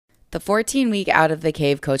The 14-week Out of the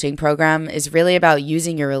Cave coaching program is really about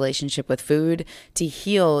using your relationship with food to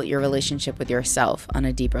heal your relationship with yourself on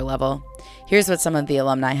a deeper level. Here's what some of the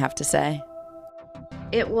alumni have to say.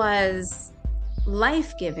 It was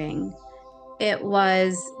life-giving. It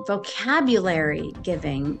was vocabulary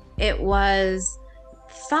giving. It was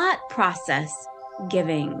thought process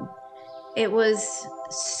giving. It was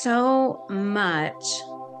so much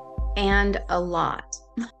and a lot.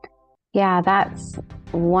 Yeah, that's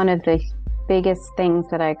one of the biggest things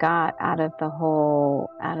that I got out of the whole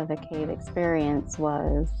Out of the Cave experience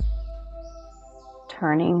was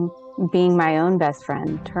being my own best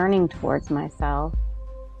friend, turning towards myself,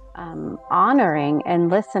 honoring and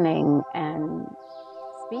listening and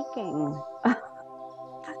speaking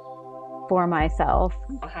for myself.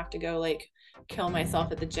 I don't have to go kill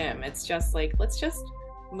myself at the gym. It's just let's just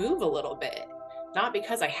move a little bit. Not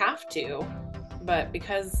because I have to, but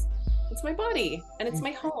because it's my body and it's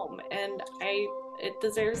my home and it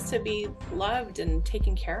deserves to be loved and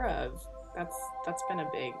taken care of. That's been a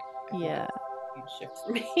big huge shift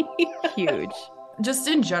for me. Huge. Just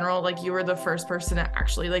in general, you were the first person that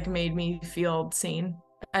actually made me feel seen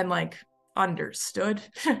and understood.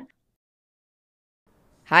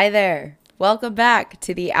 Hi there. Welcome back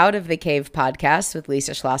to the Out of the Cave podcast with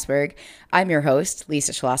Lisa Schlossberg. I'm your host,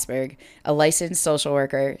 Lisa Schlossberg, a licensed social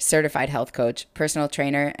worker, certified health coach, personal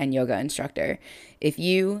trainer, and yoga instructor. If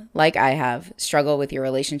you, like I have, struggle with your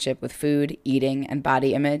relationship with food, eating, and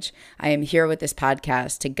body image, I am here with this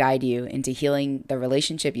podcast to guide you into healing the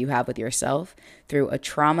relationship you have with yourself through a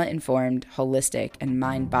trauma-informed, holistic, and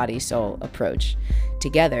mind-body-soul approach.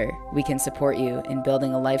 Together, we can support you in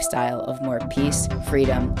building a lifestyle of more peace,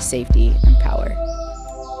 freedom, safety, and power.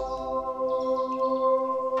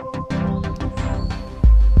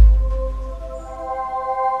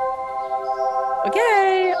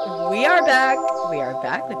 Okay, we are back. We are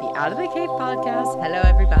back with the Out of the Cave podcast. Hello,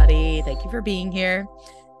 everybody. Thank you for being here.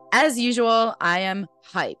 As usual, I am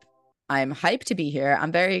hype. I'm hyped to be here.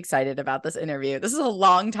 I'm very excited about this interview. This is a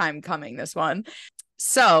long time coming, this one.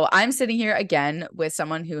 So I'm sitting here again with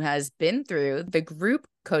someone who has been through the group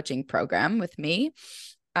coaching program with me.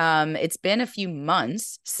 It's been a few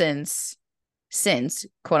months since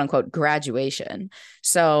quote unquote graduation.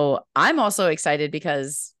 So I'm also excited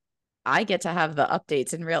because I get to have the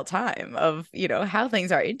updates in real time of, how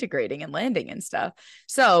things are integrating and landing and stuff.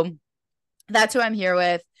 So that's who I'm here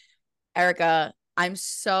with. Erica, I'm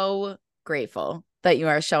so grateful that you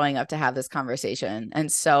are showing up to have this conversation,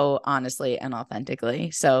 and so honestly and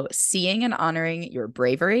authentically. So seeing and honoring your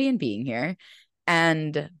bravery in being here.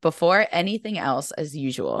 And before anything else, as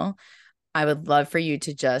usual, I would love for you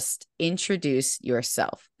to just introduce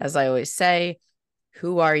yourself. As I always say,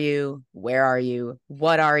 who are you? Where are you?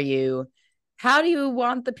 What are you? How do you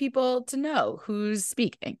want the people to know who's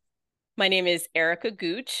speaking? My name is Erica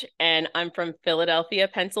Gooch, and I'm from Philadelphia,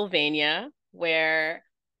 Pennsylvania, where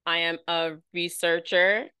I am a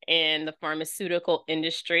researcher in the pharmaceutical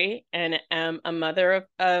industry and am a mother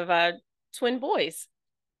of twin boys.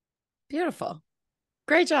 Beautiful.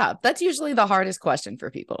 Great job. That's usually the hardest question for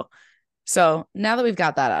people. So now that we've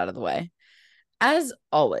got that out of the way, as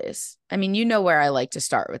always, you know where I like to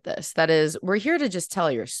start with this. That is, we're here to just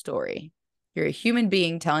tell your story. You're a human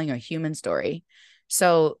being telling a human story.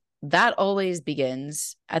 So that always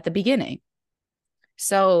begins at the beginning.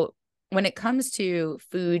 So when it comes to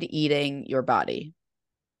food, eating, your body,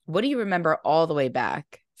 what do you remember all the way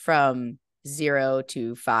back from 0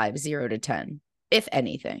 to 5, 0 to 10, if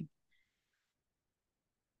anything?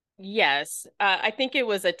 Yes, I think it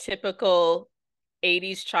was a typical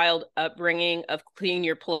 80s child upbringing of clean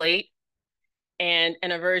your plate and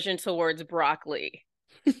an aversion towards broccoli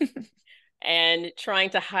and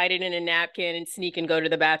trying to hide it in a napkin and sneak and go to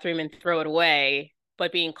the bathroom and throw it away,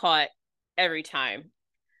 but being caught every time.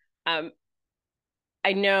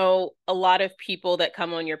 I know a lot of people that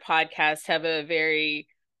come on your podcast have a very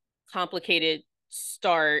complicated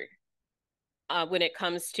start when it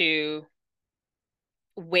comes to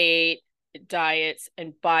weight, diets,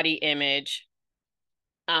 and body image.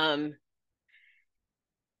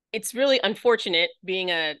 It's really unfortunate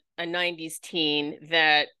being a 90s teen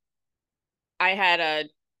that I had a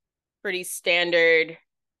pretty standard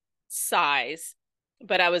size,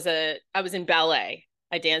 but I was in ballet.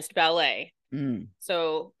 I danced ballet.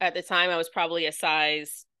 So at the time I was probably a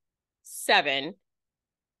size 7,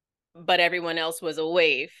 but everyone else was a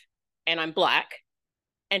wave, and I'm Black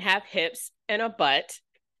and have hips and a butt.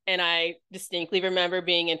 And I distinctly remember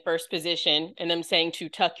being in first position and them saying to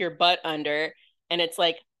tuck your butt under. And it's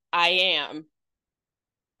like, I am.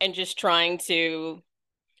 And just trying to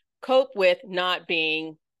cope with not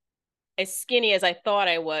being as skinny as I thought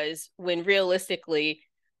I was, when realistically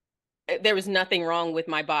there was nothing wrong with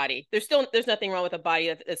my body. There's nothing wrong with a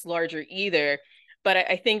body that's larger either. But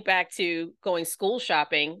I think back to going school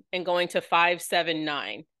shopping and going to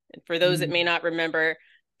 579. And for those that may not remember,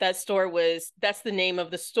 that's the name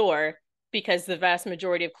of the store because the vast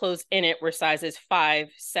majority of clothes in it were sizes 5,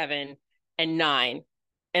 7, and 9.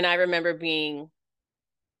 And I remember being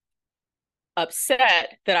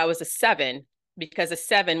upset that I was a 7 because a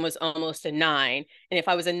 7 was almost a 9. And if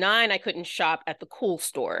I was a 9, I couldn't shop at the cool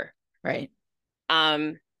store. Right.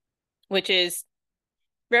 Which is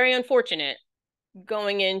very unfortunate.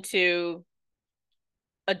 Going into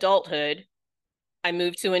adulthood, I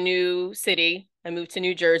moved to a new city. I moved to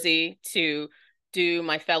New Jersey to do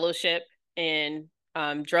my fellowship in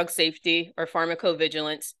drug safety or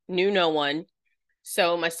pharmacovigilance. Knew no one.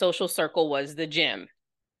 So my social circle was the gym.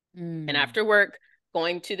 And after work,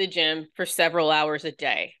 going to the gym for several hours a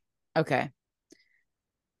day. Okay.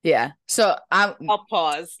 Yeah. So I'll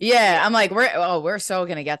pause. Yeah, I'm like, we're so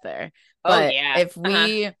gonna get there. But if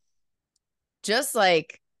we just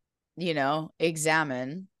like,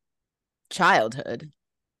 examine childhood,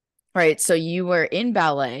 right? So you were in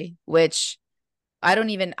ballet, which I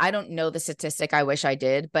don't know the statistic. I wish I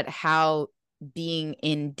did, but how being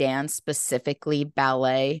in dance, specifically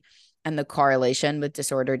ballet, and the correlation with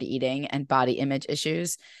disordered eating and body image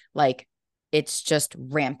issues, like it's just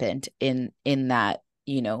rampant in that,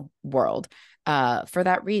 world, for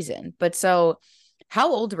that reason. But so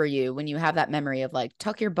how old were you when you have that memory of like,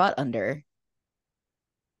 tuck your butt under?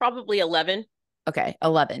 Probably 11. Okay.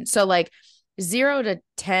 11. So like 0 to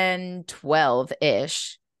 10,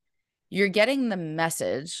 12-ish, you're getting the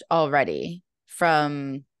message already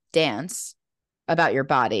from dance about your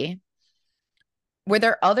body. Were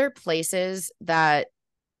there other places that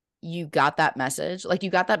you got that message? Like you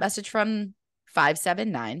got that message from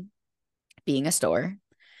 579 being a store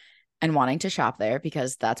and wanting to shop there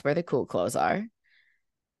because that's where the cool clothes are.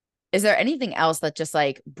 Is there anything else that just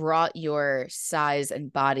like brought your size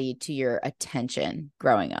and body to your attention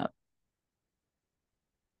growing up?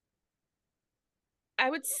 I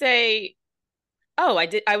would say,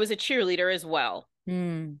 I was a cheerleader as well.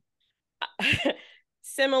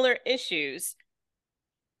 Similar issues.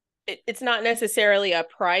 It's not necessarily a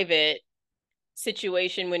private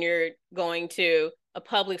situation when you're going to a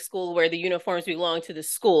public school where the uniforms belong to the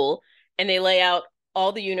school and they lay out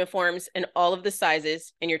all the uniforms and all of the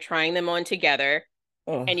sizes and you're trying them on together.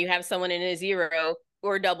 And you have someone in a 0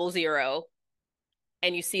 or 00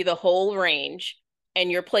 and you see the whole range and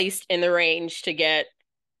you're placed in the range to get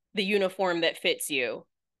the uniform that fits you.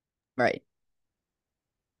 Right.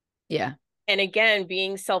 Yeah. And again,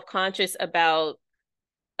 being self-conscious about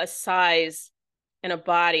a size and a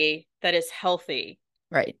body that is healthy.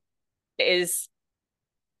 Right. Is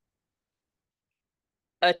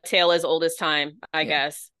a tale as old as time, I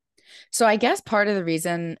guess. So I guess part of the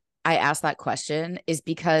reason I asked that question is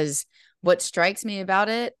because what strikes me about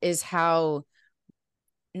it is how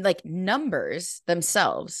like numbers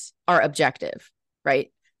themselves are objective,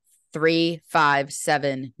 right? 3, 5,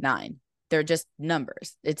 7, 9. They're just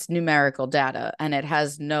numbers. It's numerical data and it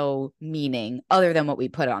has no meaning other than what we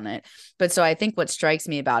put on it. But so I think what strikes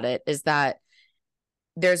me about it is that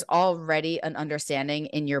there's already an understanding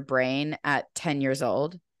in your brain at 10 years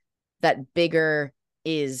old that bigger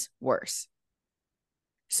is worse.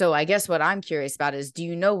 So I guess what I'm curious about is, do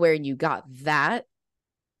you know where you got that?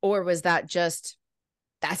 Or was that just,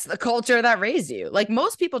 that's the culture that raised you? Like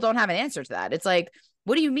most people don't have an answer to that. It's like,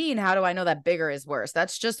 what do you mean? How do I know that bigger is worse?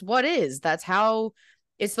 That's just what is. That's how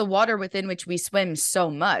it's the water within which we swim so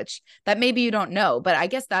much that maybe you don't know. But I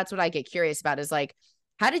guess that's what I get curious about is like,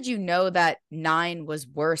 how did you know that 9 was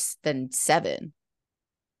worse than 7?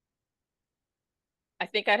 I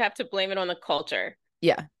think I'd have to blame it on the culture.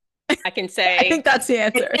 Yeah. I can say I think that's the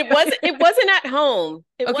answer. It wasn't at home.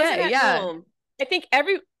 It wasn't at home. I think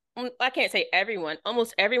I can't say everyone,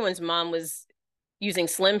 almost everyone's mom was using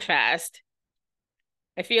Slim Fast.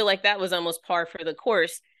 I feel like that was almost par for the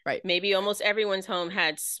course. Right. Maybe almost everyone's home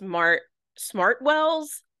had smart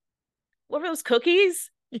wells. What were those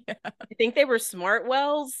cookies? Yeah. I think they were smart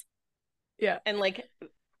wells. Yeah. And like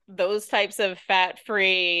those types of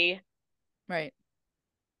fat-free, right,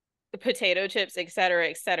 potato chips, et cetera,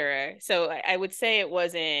 et cetera. So I would say it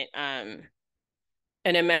wasn't an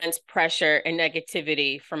immense pressure and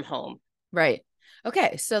negativity from home. Right.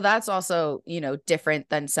 Okay. So that's also, different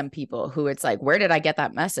than some people who it's like, where did I get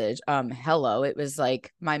that message? Hello. It was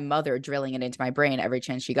like my mother drilling it into my brain every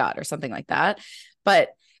chance she got or something like that.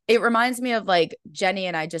 But it reminds me of like Jenny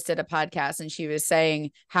and I just did a podcast and she was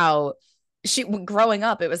saying how growing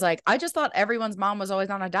up, it was like, I just thought everyone's mom was always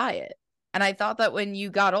on a diet. And I thought that when you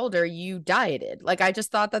got older, you dieted. Like, I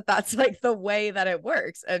just thought that that's like the way that it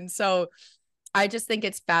works. And so I just think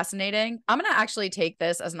it's fascinating. I'm going to actually take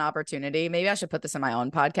this as an opportunity. Maybe I should put this in my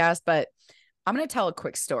own podcast, but I'm going to tell a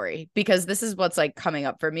quick story because this is what's like coming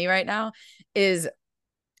up for me right now is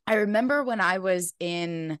I remember when I was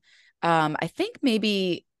in, I think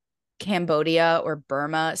maybe Cambodia or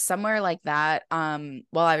Burma, somewhere like that,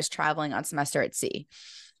 while I was traveling on semester at sea.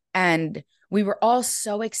 And we were all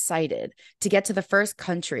so excited to get to the first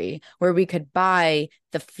country where we could buy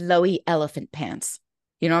the flowy elephant pants.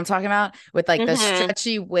 You know what I'm talking about? With like the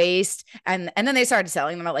stretchy waist. And then they started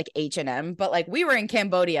selling them at like H&M. But like we were in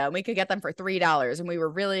Cambodia and we could get them for $3 and we were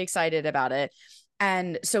really excited about it.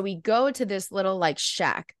 And so we go to this little like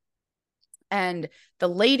shack and the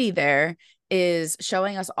lady there is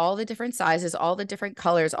showing us all the different sizes, all the different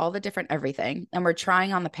colors, all the different everything. And we're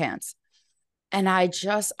trying on the pants. And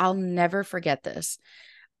I'll never forget this.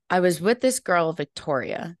 I was with this girl,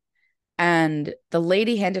 Victoria, and the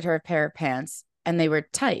lady handed her a pair of pants and they were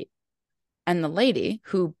tight. And the lady,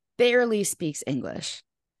 who barely speaks English,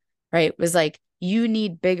 right, was like, you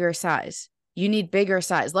need bigger size. You need bigger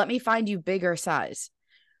size. Let me find you bigger size.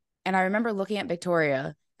 And I remember looking at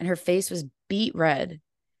Victoria and her face was beet red.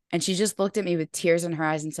 And she just looked at me with tears in her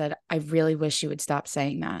eyes and said, I really wish you would stop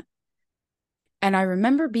saying that. And I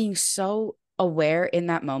remember being so aware in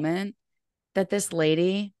that moment that this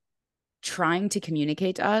lady trying to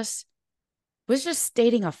communicate to us was just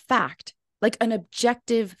stating a fact, like an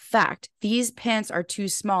objective fact. These pants are too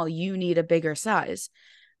small. You need a bigger size.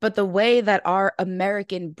 But the way that our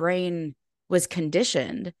American brain was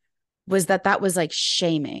conditioned was that that was like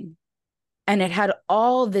shaming. And it had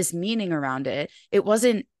all this meaning around it. It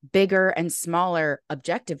wasn't bigger and smaller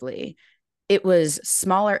objectively. It was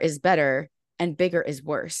smaller is better and bigger is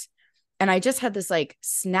worse. And I just had this like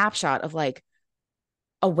snapshot of like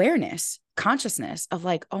awareness, consciousness of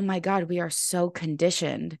like, oh my God, we are so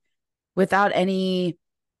conditioned without any,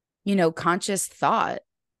 conscious thought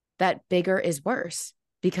that bigger is worse.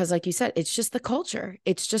 Because like you said, it's just the culture.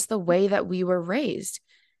 It's just the way that we were raised.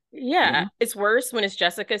 Yeah, it's worse when it's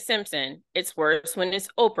Jessica Simpson. It's worse when it's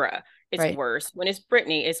Oprah. It's worse when it's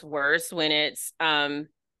Britney. It's worse when it's Moulin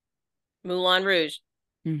Rouge.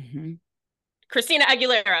 Mm-hmm. Christina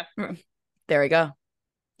Aguilera. There we go.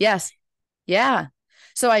 Yes. Yeah.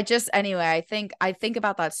 So I think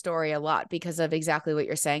about that story a lot because of exactly what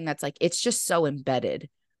you're saying. That's like, it's just so embedded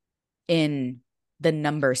in the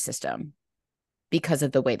number system because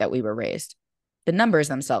of the way that we were raised. The numbers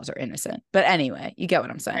themselves are innocent. But anyway, you get what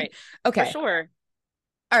I'm saying. Right. Okay. For sure.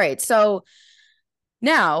 All right. So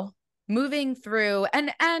now moving through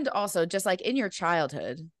and also just like in your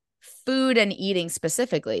childhood, food and eating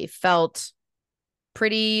specifically felt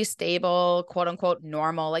pretty stable, quote unquote,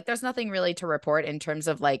 normal. Like there's nothing really to report in terms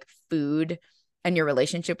of like food and your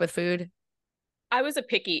relationship with food. I was a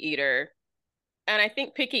picky eater, and I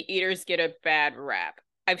think picky eaters get a bad rap.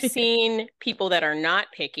 I've seen people that are not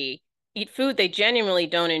picky eat food they genuinely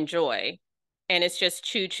don't enjoy, and it's just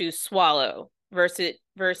chew, chew, swallow versus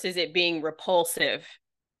it being repulsive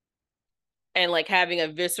and like having a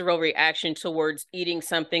visceral reaction towards eating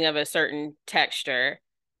something of a certain texture.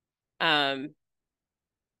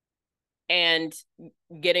 And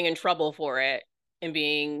getting in trouble for it and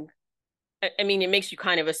being, I mean, it makes you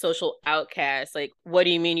kind of a social outcast. Like, what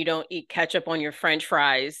do you mean you don't eat ketchup on your French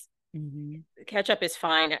fries? Mm-hmm. Ketchup is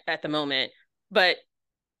fine at the moment. But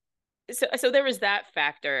so there was that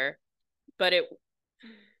factor, but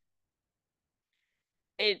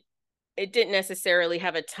it didn't necessarily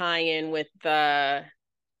have a tie-in with the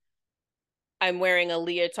I'm wearing a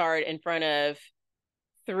leotard in front of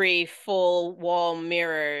 3 full wall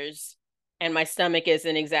mirrors and my stomach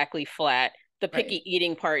isn't exactly flat. The picky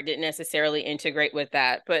eating part didn't necessarily integrate with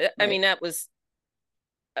that. But I mean, that was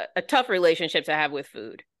a tough relationship to have with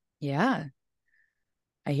food. Yeah.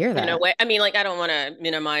 I hear that. In a way. I mean, like, I don't want to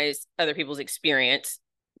minimize other people's experience.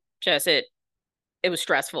 Just it was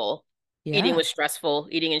stressful. Yeah. Eating was stressful.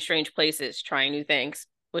 Eating in strange places, trying new things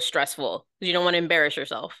was stressful because you don't want to embarrass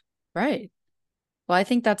yourself. Right. Well, I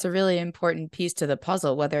think that's a really important piece to the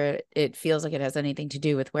puzzle, whether it feels like it has anything to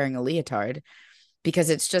do with wearing a leotard, because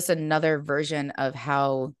it's just another version of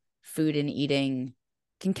how food and eating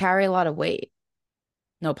can carry a lot of weight,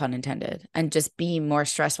 no pun intended, and just be more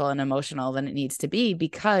stressful and emotional than it needs to be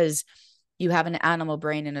because you have an animal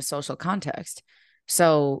brain in a social context.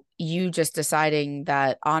 So you just deciding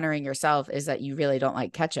that honoring yourself is that you really don't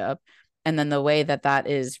like ketchup. And then the way that that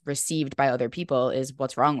is received by other people is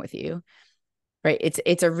what's wrong with you. Right.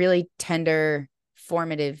 It's a really tender,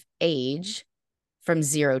 formative age from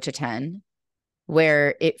 0 to 10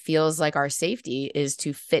 where it feels like our safety is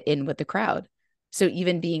to fit in with the crowd. So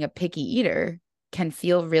even being a picky eater can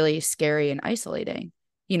feel really scary and isolating,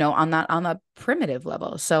 on that primitive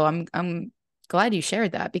level. So I'm glad you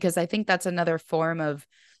shared that, because I think that's another form of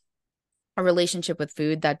a relationship with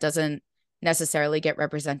food that doesn't necessarily get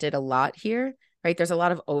represented a lot here, right? There's a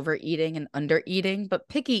lot of overeating and undereating, but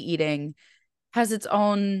picky eating has its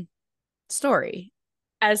own story.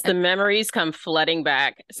 As the memories come flooding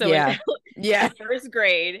back. So yeah. in first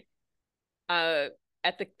grade, at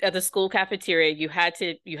the school cafeteria, you had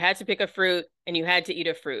to pick a fruit and you had to eat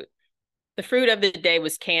a fruit. The fruit of the day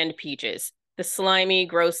was canned peaches, the slimy,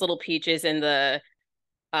 gross little peaches in the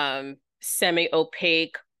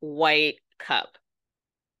semi-opaque white cup.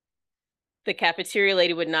 The cafeteria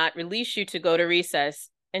lady would not release you to go to recess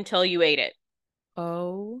until you ate it.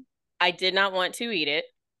 Oh. I did not want to eat it.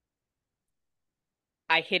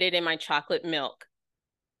 I hid it in my chocolate milk.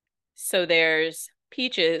 So there's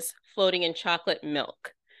peaches floating in chocolate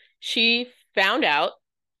milk. She found out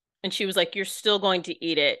and she was like, "You're still going to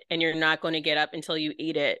eat it and you're not going to get up until you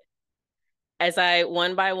eat it." As I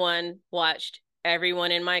one by one watched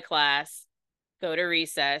everyone in my class go to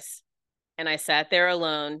recess, and I sat there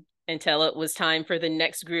alone until it was time for the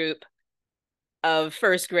next group of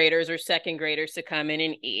first graders or second graders to come in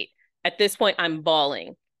and eat. At this point, I'm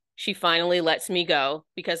bawling. She finally lets me go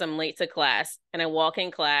because I'm late to class, and I walk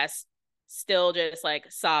in class still just like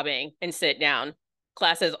sobbing and sit down.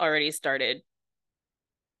 Class has already started.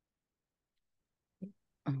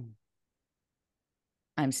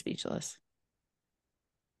 I'm speechless.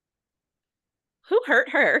 Who hurt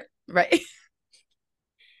her? Right.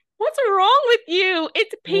 What's wrong with you?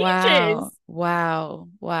 It's peaches.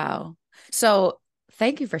 Wow. So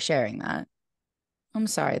thank you for sharing that. I'm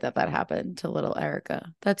sorry that happened to little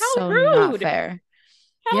Erica. That's How so not rude. fair.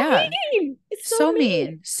 How Yeah. mean. It's So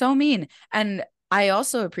mean. So mean. And I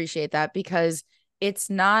also appreciate that, because it's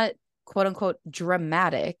not quote unquote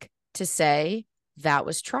dramatic to say that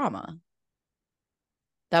was trauma.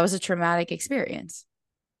 That was a traumatic experience.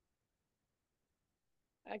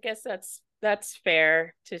 I guess that's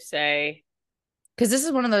fair to say. Because this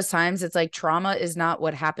is one of those times it's like trauma is not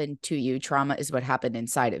what happened to you. Trauma is what happened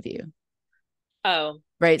inside of you. Oh,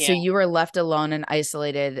 right. yeah. So you were left alone and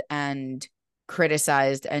isolated and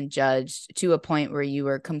criticized and judged to a point where you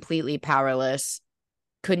were completely powerless,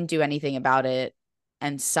 couldn't do anything about it,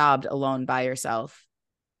 and sobbed alone by yourself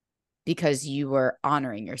because you were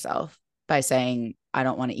honoring yourself by saying, I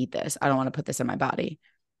don't want to eat this. I don't want to put this in my body.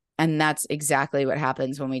 And that's exactly what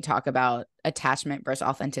happens when we talk about attachment versus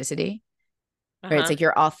authenticity. Right. It's like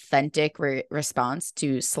your authentic response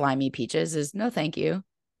to slimy peaches is no, thank you.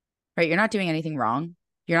 Right. You're not doing anything wrong.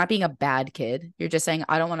 You're not being a bad kid. You're just saying,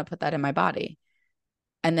 I don't want to put that in my body.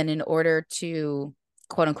 And then in order to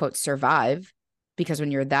quote unquote survive, because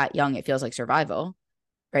when you're that young, it feels like survival,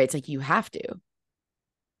 right? It's like you have to.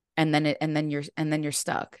 And then you're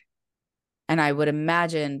stuck. And I would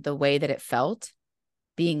imagine the way that it felt,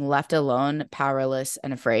 being left alone, powerless,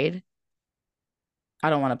 and afraid. I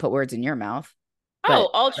don't want to put words in your mouth. But,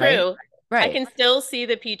 all true. Right. I can still see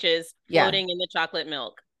the peaches floating in the chocolate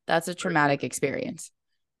milk. That's a traumatic experience.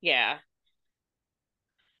 Yeah.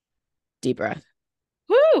 Deep breath.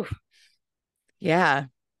 Woo. Yeah.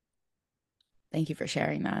 Thank you for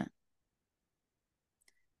sharing that.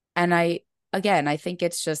 And I think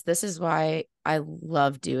it's just, this is why I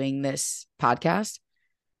love doing this podcast,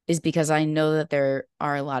 is because I know that there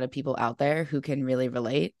are a lot of people out there who can really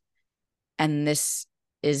relate. And this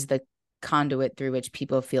is the conduit through which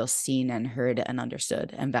people feel seen and heard and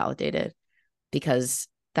understood and validated, because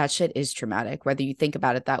that shit is traumatic, whether you think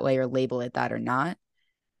about it that way or label it that or not.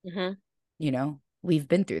 We've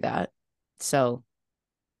been through that. So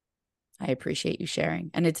I appreciate you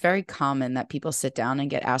sharing. And it's very common that people sit down and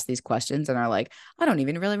get asked these questions and are like, I don't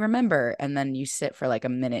even really remember. And then you sit for like a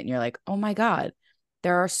minute and you're like, oh my God,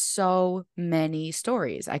 there are so many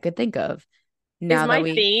stories I could think of. Now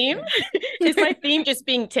theme? Is my theme just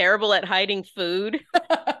being terrible at hiding food?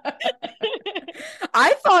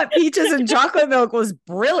 I thought peaches and chocolate milk was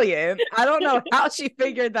brilliant. I don't know how she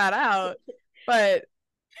figured that out, but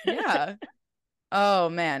yeah. Oh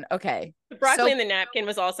man. Okay. The broccoli in the napkin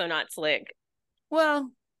was also not slick. Well,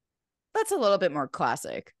 that's a little bit more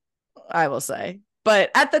classic, I will say.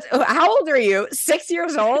 But how old are you? 6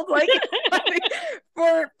 years old? Like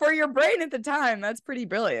for your brain at the time, that's pretty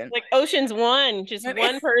brilliant. Like Ocean's 1, just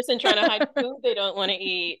one person trying to hide food they don't want to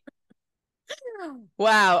eat.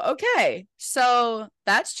 Wow. Okay. So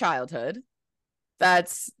that's childhood.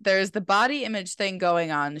 There's the body image thing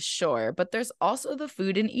going on, sure, but there's also the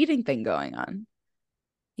food and eating thing going on.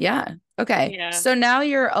 Yeah. Okay. Yeah. So now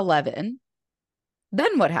you're 11.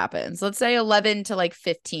 then what happens? Let's say 11 to like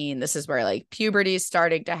 15. This is where like puberty is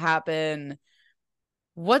starting to happen.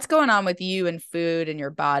 What's going on with you and food and your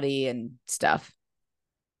body and stuff?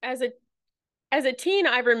 As a teen,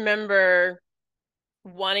 I remember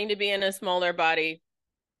wanting to be in a smaller body,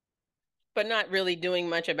 but not really doing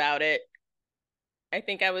much about it. I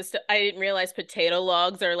think I didn't realize potato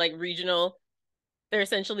logs are like regional. They're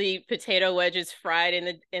essentially potato wedges fried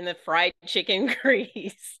in the fried chicken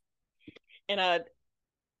grease in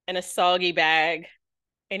a soggy bag,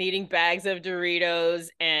 and eating bags of Doritos,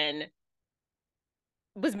 and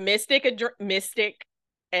was Mystic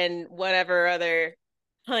and whatever other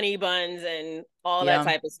honey buns and all that Yeah.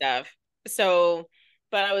 type of stuff. So,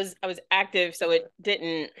 but I was active, so it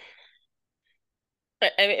didn't.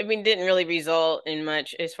 I mean, didn't really result in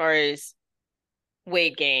much as far as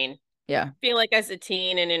weight gain. Yeah. I feel like as a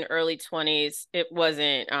teen and in early 20s, it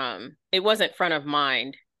wasn't front of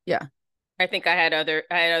mind. Yeah. I think I had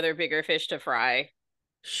other bigger fish to fry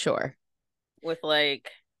Sure. with like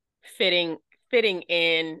fitting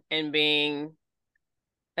in and being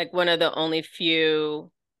like one of the only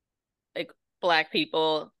few like Black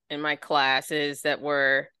people in my classes that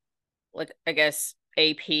were like, I guess,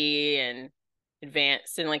 AP and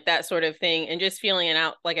advanced and like that sort of thing, and just feeling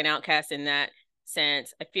an outcast in that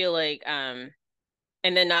sense. I feel like and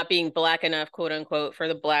then not being Black enough, quote unquote, for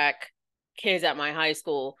the Black kids at my high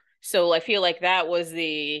school. So I feel like that was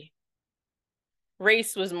the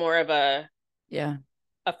race was more of Yeah.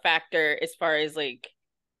 a factor as far as like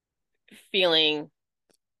feeling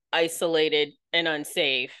isolated and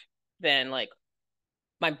unsafe than like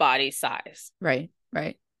my body size. Right.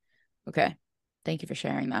 Right. Okay. Thank you for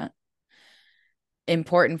sharing that.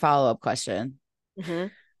 Important follow-up question. Mm-hmm.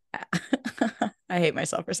 I hate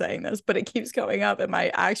myself for saying this, but it keeps coming up in my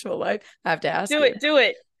actual life. I have to ask you. Do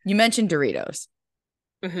it. You mentioned Doritos.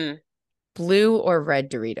 Mm-hmm. Blue or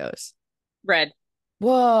red Doritos? Red.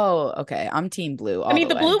 Whoa. Okay. I'm team blue. I mean,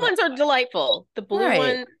 the way. blue ones are delightful. The blue Right.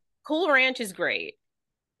 one, Cool Ranch, is great.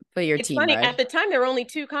 But you're It's team funny, red. at the time there were only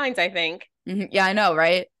two kinds, I think. Mm-hmm. Yeah, I know,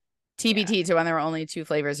 right? TBT to when there were only two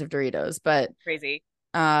flavors of Doritos, but Crazy.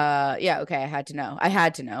 yeah, okay, I had to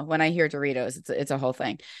know. When I hear Doritos, it's a whole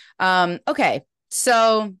thing. Okay.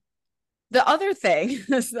 So the other thing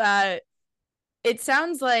is that it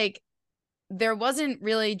sounds like there wasn't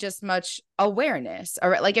really just much awareness,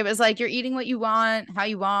 or like it was like you're eating what you want, how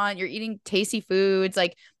you want, you're eating tasty foods,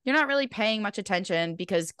 like you're not really paying much attention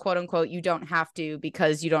because, quote unquote, you don't have to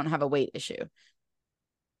because you don't have a weight issue.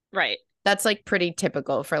 Right. That's like pretty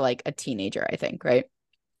typical for like a teenager, I think, right?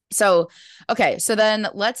 So, okay, so then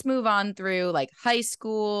let's move on through like high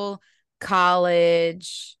school,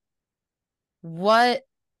 college.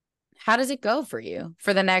 How does it go for you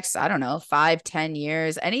for the next, I don't know, 5, 10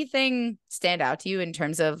 years? Anything stand out to you in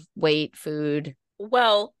terms of weight, food?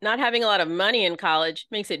 Well, not having a lot of money in college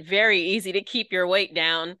makes it very easy to keep your weight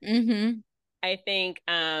down. Mm-hmm. I think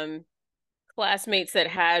classmates that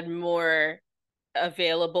had more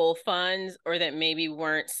available funds, or that maybe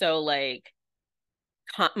weren't so like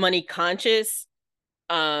money conscious,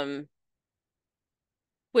 would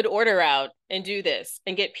order out and do this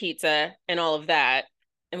and get pizza and all of that.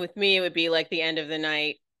 And with me, it would be like the end of the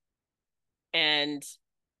night and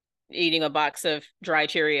eating a box of dry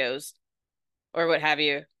Cheerios or what have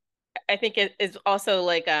you. I think it is also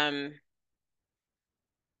like I'm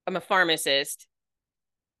a pharmacist,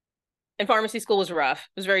 and pharmacy school was rough.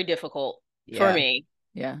 It was very difficult for me.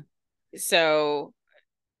 Yeah. So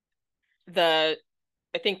I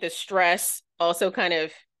think the stress also kind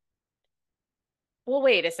of, well,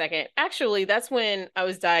 wait a second. Actually, that's when I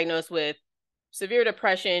was diagnosed with severe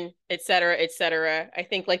depression, et cetera, et cetera. I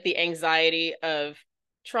think like the anxiety of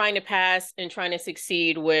trying to pass and trying to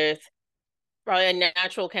succeed with probably a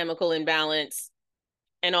natural chemical imbalance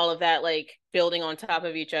and all of that, like building on top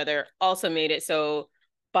of each other, also made it so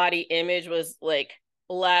body image was like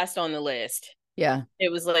last on the list. Yeah. It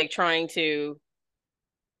was like trying to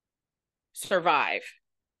survive.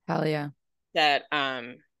 Hell yeah. That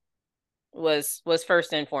was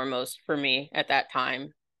first and foremost for me at that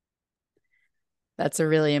time. That's a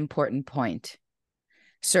really important point.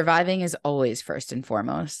 Surviving is always first and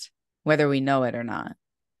foremost, whether we know it or not.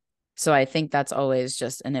 So I think that's always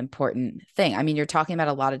just an important thing. I mean, you're talking about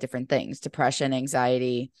a lot of different things: depression,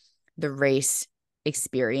 anxiety, the race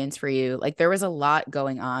experience for you. Like there was a lot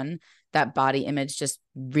going on. That body image just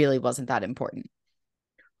really wasn't that important.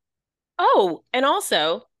 Oh, and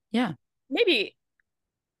also, yeah, maybe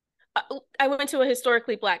I went to a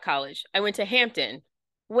historically Black college. I went to Hampton,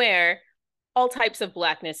 where all types of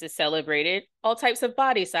Blackness is celebrated, all types of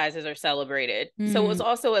body sizes are celebrated. So it was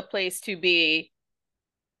also a place to be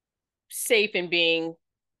safe in being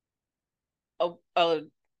a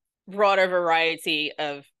broader variety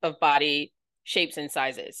of body shapes and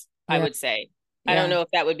sizes, I Yeah. would say. I don't Yeah. know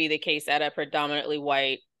if that would be the case at a predominantly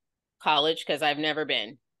white college because I've never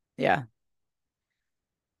been. Yeah.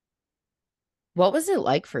 What was it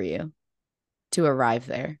like for you to arrive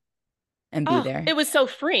there and be Oh, there? it was so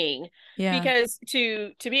freeing Yeah. because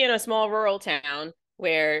to be in a small rural town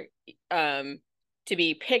where um to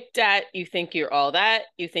be picked at, you think you're all that,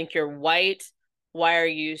 you think you're white. Why are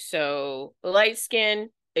you so light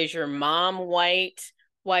skinned? Is your mom white?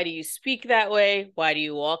 Why do you speak that way? Why do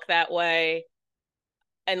you walk that way?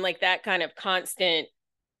 And like that kind of constant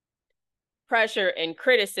pressure and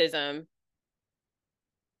criticism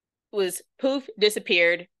was poof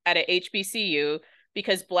disappeared at a HBCU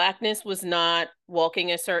because blackness was not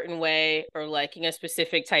walking a certain way or liking a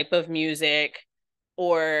specific type of music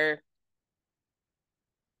or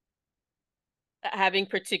having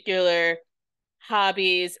particular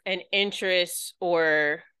hobbies and interests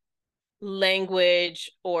or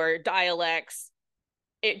language or dialects.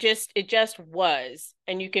 It just was,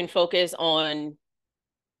 and you can focus on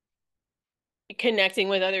connecting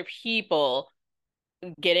with other people,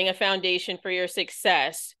 getting a foundation for your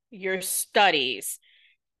success, your studies.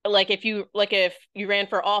 If you ran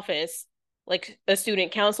for office, like a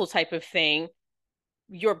student council type of thing,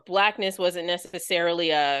 your blackness wasn't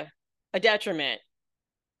necessarily a detriment.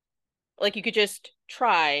 Like you could just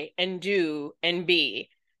try and do and be.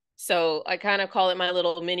 So I kind of call it my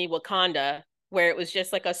little mini Wakanda, where it was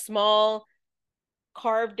just like a small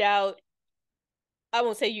carved out, I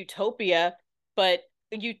won't say utopia, but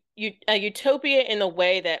you a utopia in the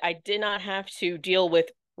way that I did not have to deal with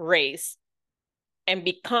race and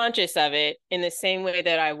be conscious of it in the same way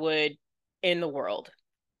that I would in the world.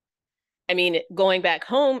 I mean, going back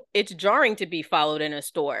home, it's jarring to be followed in a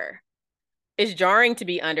store. It's jarring to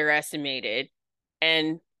be underestimated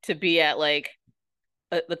and to be at like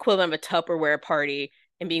the equivalent of a Tupperware party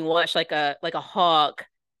and being watched like a hawk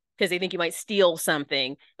because they think you might steal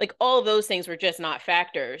something. Like all of those things were just not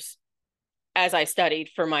factors as I studied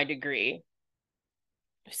for my degree.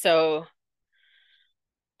 So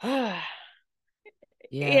yeah,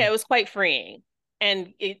 Yeah. it was quite freeing.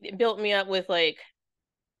 And it built me up with like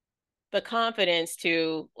the confidence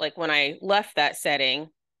to like when I left that setting,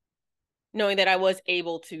 knowing that I was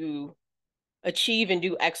able to achieve and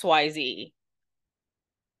do XYZ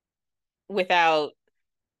without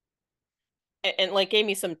and like gave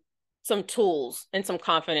me some tools and some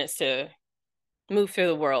confidence to move through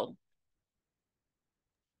the world.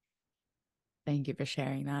 Thank you for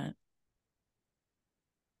sharing that.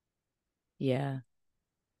 Yeah.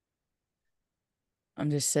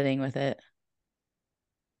 I'm just sitting with it.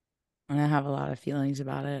 And I have a lot of feelings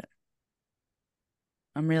about it.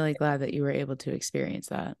 I'm really glad that you were able to experience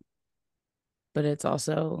that. But it's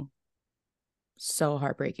also so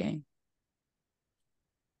heartbreaking.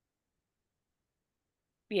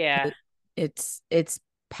 Yeah. It's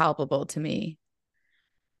palpable to me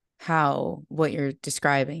how what you're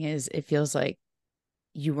describing is it feels like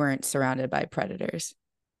you weren't surrounded by predators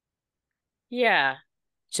Yeah.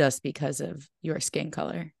 just because of your skin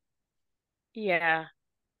color, Yeah.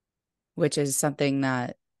 which is something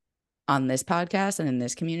that on this podcast and in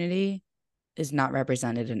this community is not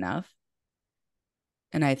represented enough.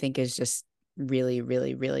 And I think is just really,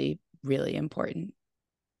 really, really, really important.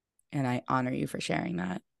 And I honor you for sharing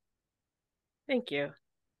that. Thank you.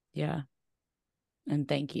 Yeah. And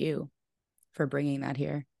thank you for bringing that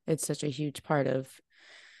here. It's such a huge part of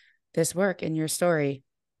this work and your story.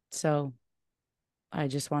 So I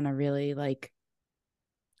just want to really like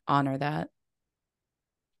honor that.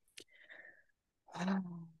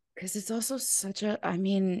 Because it's also such a, I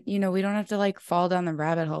mean, we don't have to like fall down the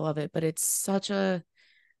rabbit hole of it, but it's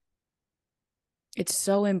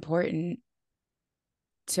so important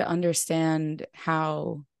to understand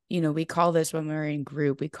how, we call this when we're in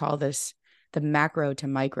group, we call this the macro to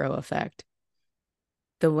micro effect.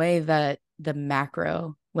 The way that the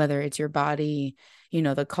macro, whether it's your body,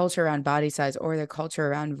 the culture around body size or the culture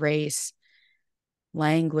around race,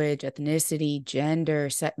 language, ethnicity, gender,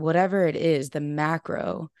 whatever it is, the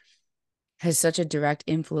macro has such a direct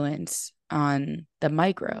influence on the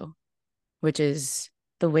micro, which is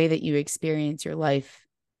the way that you experience your life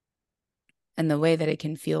and the way that it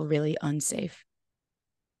can feel really unsafe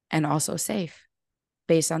and also safe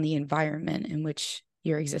based on the environment in which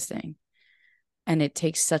you're existing. And it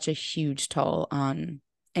takes such a huge toll on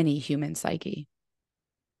any human psyche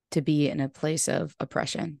to be in a place of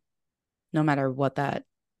oppression, no matter what that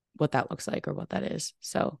looks like or what that is.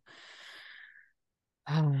 So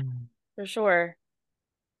For sure.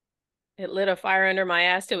 It lit a fire under my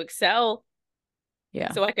ass to excel.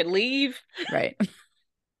 Yeah. So I could leave. Right.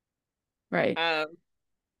 Right.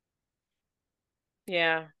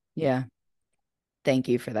 Yeah. Yeah. Thank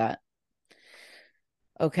you for that.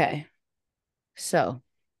 Okay. So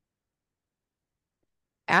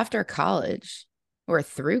after college or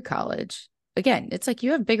through college, again, it's like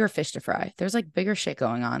you have bigger fish to fry. There's like bigger shit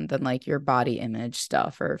going on than like your body image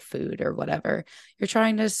stuff or food or whatever. You're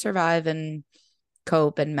trying to survive and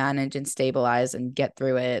cope and manage and stabilize and get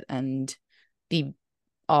through it and be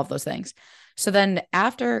all of those things. So then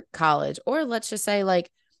after college, or let's just say,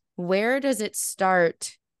 like, where does it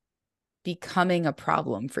start becoming a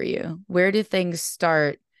problem for you? Where do things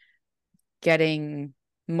start getting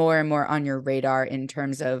more and more on your radar in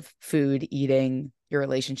terms of food, eating, your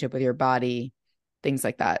relationship with your body, things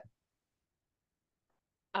like that?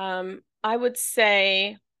 I would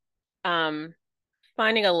say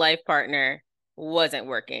finding a life partner wasn't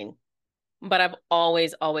working, but I've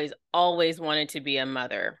always, always, always wanted to be a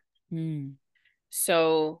mother. Mm.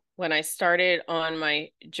 So when I started on my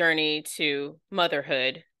journey to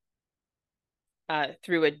motherhood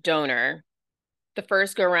through a donor, the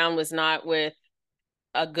first go around was not with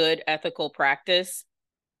a good ethical practice.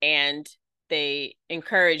 And they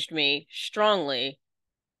encouraged me strongly,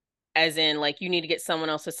 as in, like, you need to get someone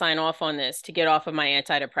else to sign off on this to get off of my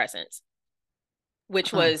antidepressants,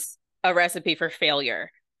 which was a recipe for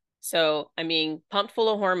failure. So I'm being pumped full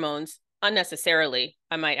of hormones unnecessarily,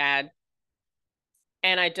 I might add.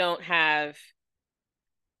 And I don't have,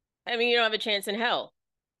 I mean, you don't have a chance in hell.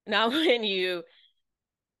 Not when you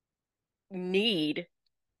need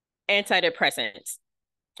antidepressants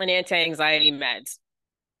and anti-anxiety meds.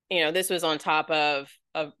 This was on top of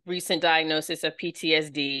a recent diagnosis of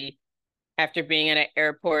PTSD after being at an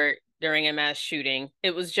airport during a mass shooting.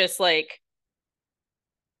 It was just like,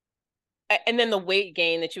 and then the weight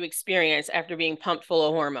gain that you experience after being pumped full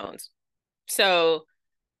of hormones. So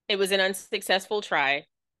it was an unsuccessful try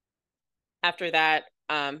after that.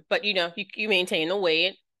 But you maintain the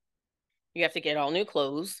weight. You have to get all new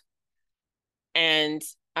clothes. And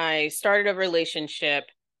I started a relationship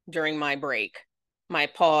during my break, my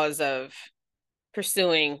pause of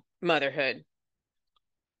pursuing motherhood.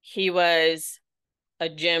 He was a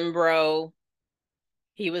gym bro.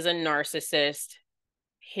 He was a narcissist.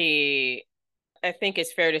 He, I think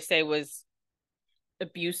it's fair to say, was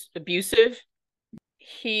abusive.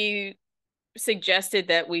 He suggested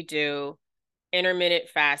that we do intermittent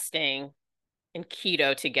fasting and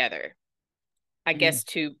keto together. I guess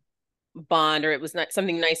to bond, or it was not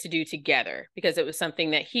something nice to do together because it was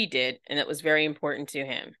something that he did and that was very important to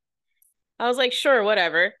him. I was like, sure,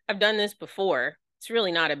 whatever. I've done this before. It's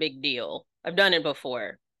really not a big deal. I've done it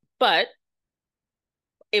before, but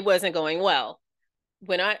it wasn't going well.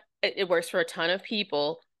 It works for a ton of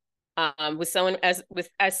people. With someone as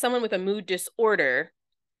someone with a mood disorder,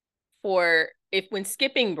 for if when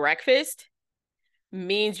skipping breakfast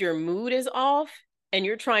means your mood is off and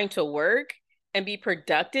you're trying to work and be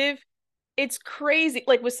productive, it's crazy.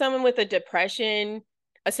 Like with someone with a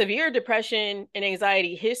severe depression and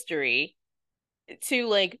anxiety history, to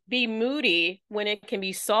like be moody when it can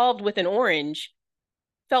be solved with an orange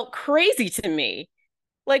felt crazy to me.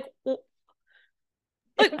 Like,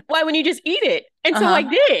 why wouldn't you just eat it? And so I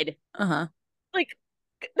did. Like,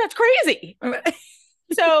 that's crazy.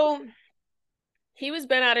 So he was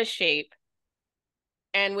bent out of shape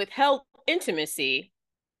and withheld intimacy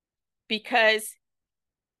because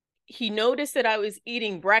he noticed that I was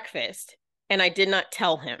eating breakfast and I did not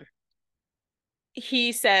tell him.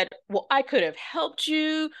 He said, well, I could have helped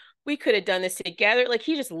you. We could have done this together. Like,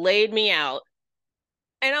 he just laid me out.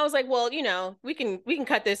 And I was like, well, we can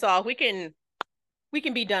cut this off. We can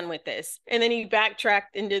be done with this. And then he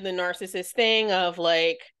backtracked and did the narcissist thing of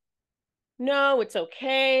like, no, it's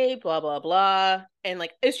okay, blah, blah, blah. And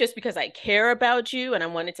like, it's just because I care about you and I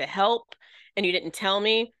wanted to help and you didn't tell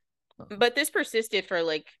me. But this persisted for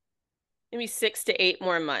like maybe 6 to 8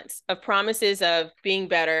 more months of promises of being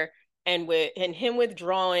better and him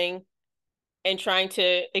withdrawing and trying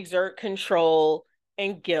to exert control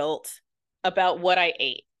and guilt about what I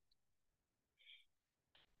ate.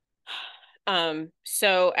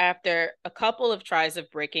 So after a couple of tries of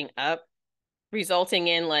breaking up, resulting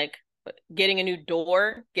in like getting a new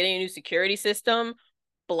door, getting a new security system,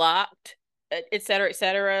 blocked, et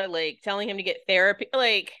cetera, like telling him to get therapy,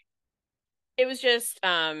 like it was just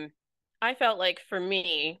I felt like for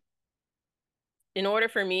me, in order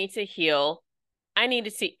for me to heal, I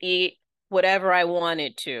needed to eat whatever I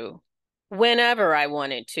wanted to, whenever I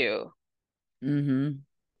wanted to.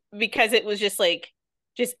 Because it was just like,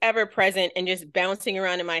 just ever present and just bouncing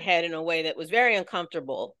around in my head in a way that was very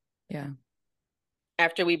uncomfortable. Yeah.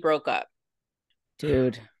 After we broke up.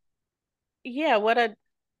 Dude, Yeah,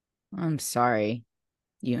 I'm sorry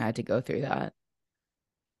you had to go through that.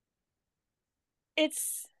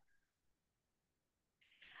 it's,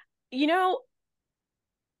 you know,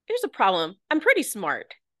 here's a problem. I'm pretty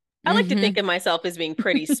smart. I like to Mm-hmm. think of myself as being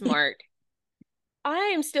pretty smart. I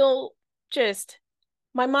am still just,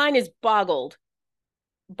 my mind is boggled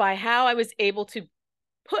by how I was able to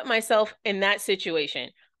put myself in that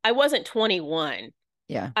situation. I wasn't 21.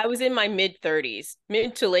 Yeah. I was in my mid 30s,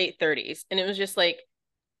 mid to late 30s. And it was just like,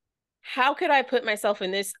 how could I put myself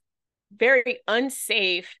in this very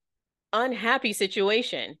unsafe, unhappy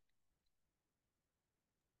situation?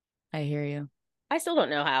 I hear you. I still don't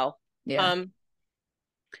know how. Yeah.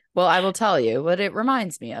 Well, I will tell you what it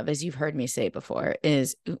reminds me of, as you've heard me say before,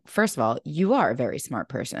 is first of all, you are a very smart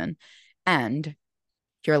person, and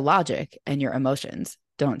your logic and your emotions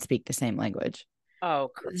don't speak the same language.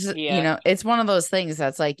 Oh, You yeah. know, it's one of those things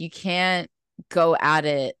that's like you can't go at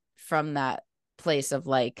it from that place of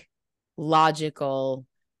like logical,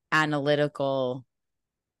 analytical,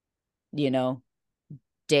 you know,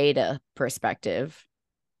 data perspective,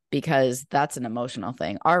 because that's an emotional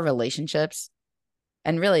thing. Our relationships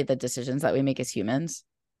and really the decisions that we make as humans,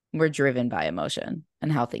 we're driven by emotion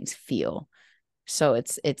and how things feel. So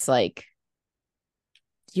it's like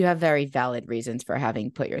you have very valid reasons for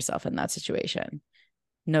having put yourself in that situation.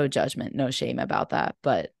 No judgment, no shame about that,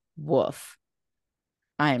 but woof.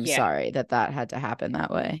 I am Yeah. sorry that that had to happen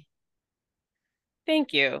that way.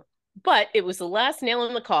 Thank you. But it was the last nail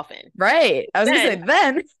in the coffin. Right. I was going to say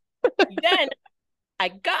Then, then. then I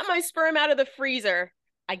got my sperm out of the freezer.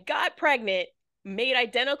 I got pregnant, made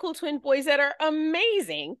identical twin boys that are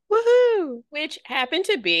amazing, Woohoo. which happened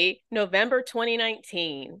to be November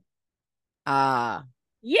 2019. Ah.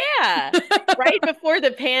 Yeah, right before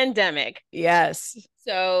the pandemic. Yes.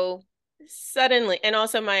 So suddenly, and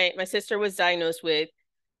also my sister was diagnosed with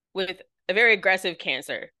a very aggressive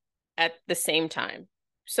cancer at the same time.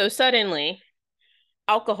 So suddenly,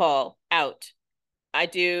 alcohol out. I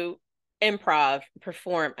do improv,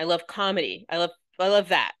 perform. I love comedy. I love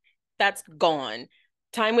that. That's gone.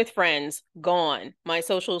 Time with friends, gone. My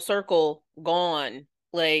social circle, gone.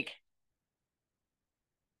 Like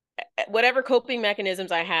whatever coping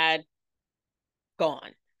mechanisms I had,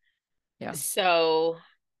 gone. Yeah. So,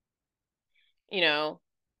 you know,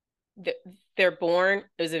 th- they're born.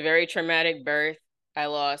 It was a very traumatic birth. I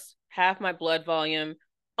lost half my blood volume,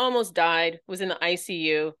 almost died, was in the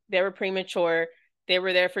ICU. They were premature. They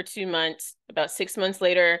were there for 2 months. About 6 months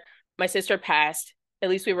later, my sister passed. At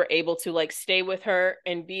least we were able to like stay with her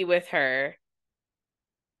and be with her.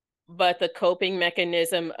 But the coping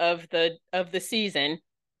mechanism of the season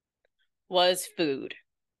was food.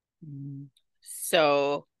 Mm.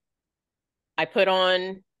 So I put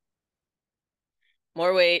on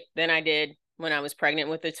more weight than I did when I was pregnant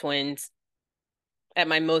with the twins. At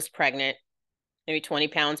my most pregnant, maybe 20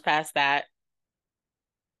 pounds past that.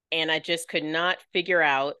 And I just could not figure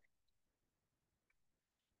out.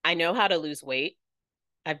 I know how to lose weight.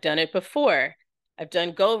 I've done it before. I've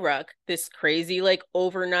done Go Ruck, this crazy, like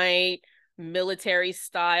overnight military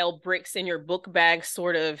style bricks in your book bag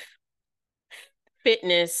sort of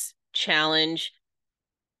fitness challenge,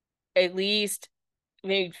 at least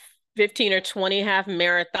maybe 15 or 20 half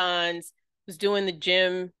marathons, was doing the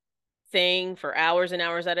gym thing for hours and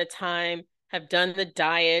hours at a time, have done the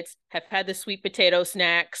diets, have had the sweet potato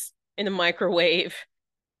snacks in the microwave.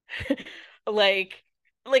 like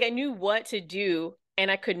like I knew what to do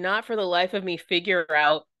and I could not for the life of me figure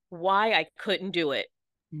out why I couldn't do it.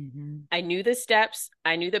 Mm-hmm. I knew the steps,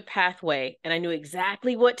 I knew the pathway, and I knew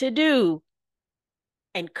exactly what to do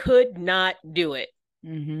and could not do it.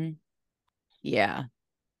 Mm-hmm. Yeah.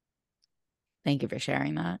 Thank you for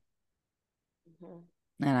sharing that.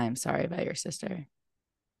 Mm-hmm. And I'm sorry about your sister.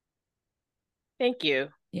 Thank you.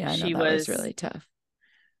 Yeah, I know She that was was really tough.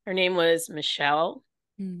 Her name was Michelle.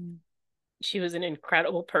 Mm. She was an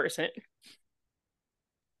incredible person.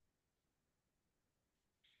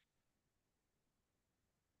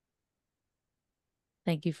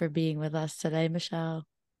 Thank you for being with us today, Michelle.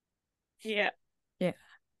 Yeah. Yeah.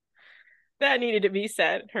 That needed to be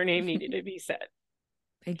said. Her name needed to be said.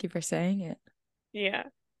 Thank you for saying it. Yeah.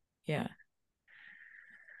 Yeah.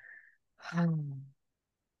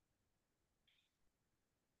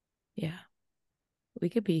 Yeah. We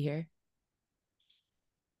could be here.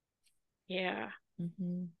 Yeah.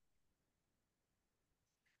 Mm-hmm.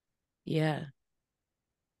 Yeah.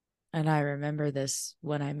 And I remember this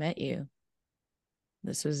when I met you.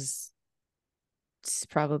 This was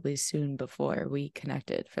probably soon before we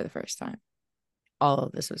connected for the first time. All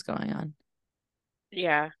of this was going on.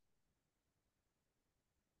 Yeah.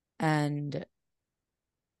 And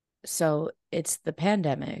so it's the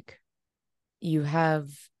pandemic. You have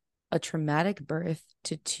a traumatic birth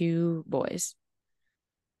to 2 boys.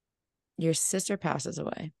 Your sister passes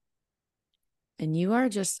away. And you are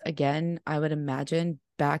just, again, I would imagine,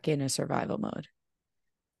 back in a survival mode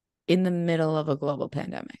in the middle of a global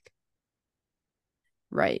pandemic.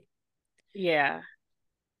 Right. Yeah.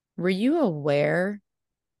 Were you aware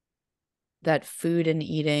that food and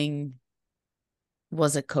eating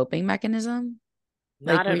was a coping mechanism?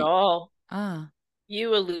 Not at all. Ah,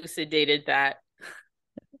 You elucidated that.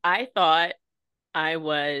 I thought I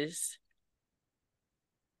was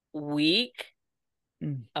weak,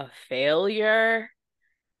 mm, a failure,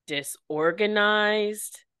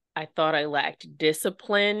 disorganized. I thought I lacked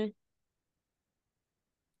discipline.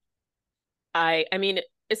 I mean,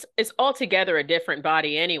 it's altogether a different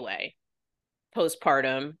body anyway,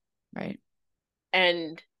 postpartum, right.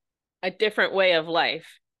 and a different way of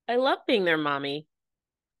life. I love being their mommy.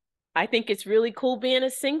 I think it's really cool being a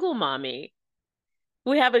single mommy.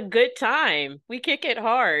 We have a good time. We kick it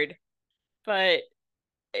hard, but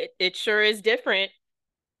it sure is different.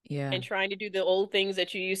 Yeah. And trying to do the old things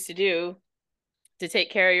that you used to do to take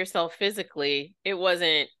care of yourself physically, it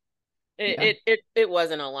wasn't Yeah. it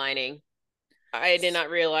wasn't aligning. I did not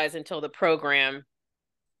realize until the program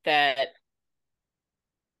that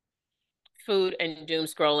food and doom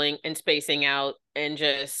scrolling and spacing out and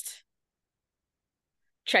just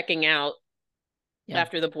checking out Yeah.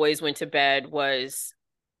 after the boys went to bed was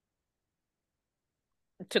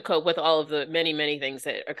to cope with all of the many, many things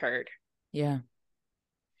that occurred. Yeah.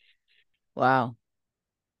 Wow.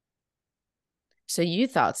 So you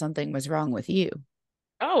thought something was wrong with you.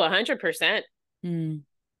 Oh, 100%. Mm,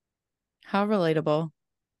 how relatable.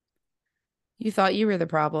 You thought you were the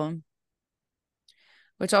problem,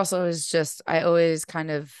 which also is just, I always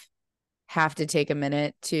kind of have to take a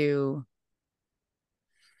minute to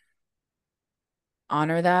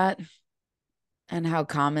honor that and how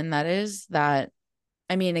common that is. That,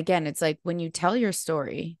 I mean, again, it's like when you tell your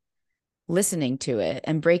story, listening to it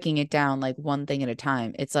and breaking it down like one thing at a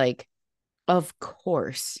time, it's like, of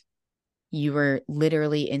course, you were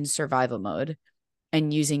literally in survival mode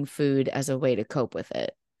and using food as a way to cope with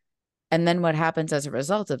it. And then what happens as a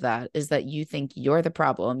result of that is that you think you're the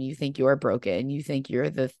problem, you think you're broken, you think you're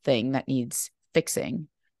the thing that needs fixing,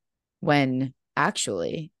 when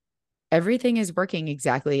actually everything is working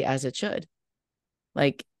exactly as it should.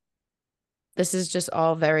 Like, this is just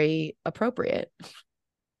all very appropriate.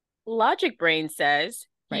 Logic brain says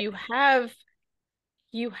Right.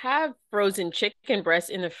 you have frozen chicken breasts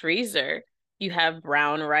in the freezer. You have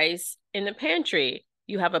brown rice in the pantry.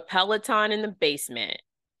 You have a Peloton in the basement.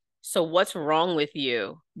 So what's wrong with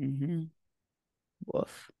you? Mm-hmm.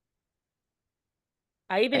 Woof.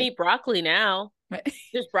 I even Right. eat broccoli now. Right.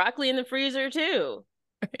 There's broccoli in the freezer too.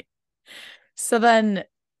 Right. So then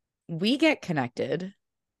we get connected.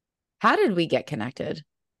 How did we get connected?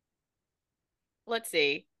 Let's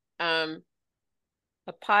see. Um,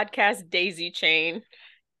 a podcast daisy chain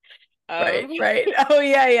of Right. Right. Oh,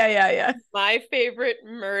 yeah. Yeah. Yeah. Yeah. my favorite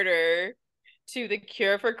murder to the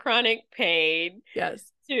cure for chronic pain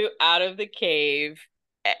Yes. to out of the cave.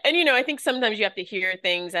 And I think sometimes you have to hear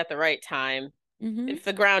things at the right time. Mm-hmm. If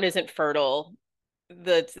the ground isn't fertile,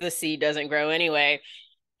 the seed doesn't grow anyway.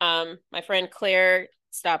 My friend Claire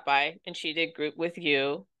stopped by and she did group with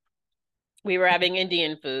you. We were having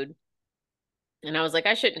Indian food, and I was like,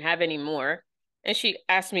 I shouldn't have any more. And she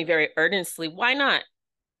asked me very earnestly, why not?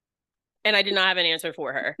 And I did not have an answer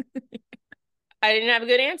for her. I didn't have a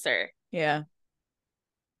good answer. Yeah.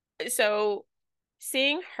 So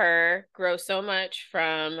seeing her grow so much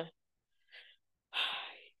from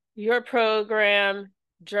your program,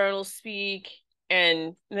 journal speak,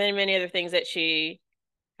 and many, many other things that she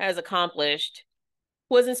has accomplished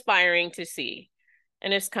was inspiring to see.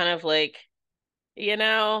 And it's kind of like, you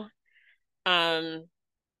know, um,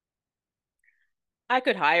 I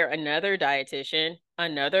could hire another dietitian,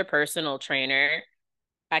 another personal trainer.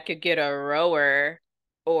 I could get a rower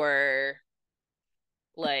or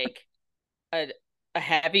like a a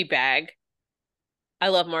heavy bag. I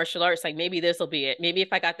love martial arts. Like maybe this will be it. Maybe if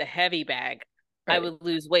I got the heavy bag, I Right. would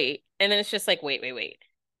lose weight. And then it's just like, wait, wait, wait.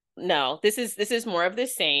 No, this is more of the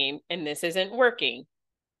same and this isn't working.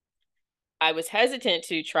 I was hesitant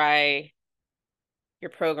to try your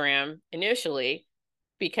program initially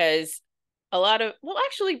because a lot of well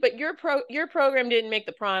actually but your program didn't make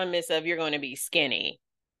the promise of you're going to be skinny,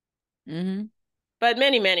 Mm-hmm. but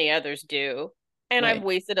many many others do, and I've Right.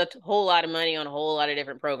 wasted a whole lot of money on a whole lot of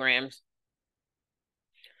different programs.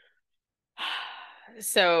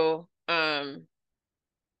 So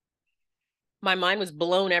My mind was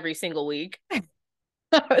blown every single week.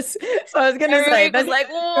 So I was gonna Every say week was like,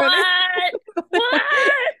 what? What?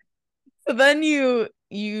 So then you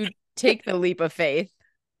take the leap of faith.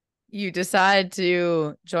 You decide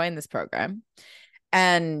to join this program.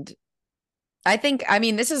 And I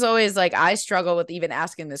mean, this is always like, I struggle with even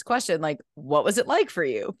asking this question, like, what was it like for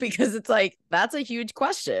you? Because it's like, that's a huge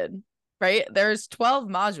question, right? There's 12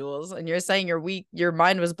 modules and you're saying your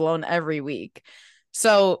mind was blown every week.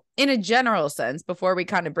 So in a general sense, before we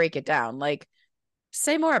kind of break it down, like,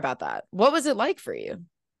 say more about that. What was it like for you?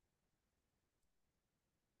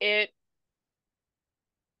 It,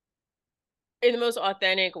 in the most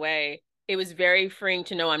authentic way, it was very freeing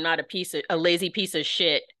to know I'm not a lazy piece of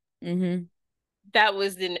shit. Mm-hmm. That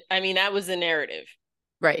was the narrative.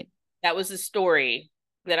 Right. That was the story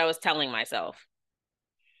that I was telling myself.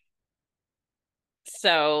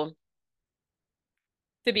 So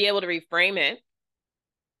to be able to reframe it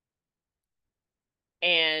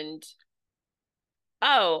and,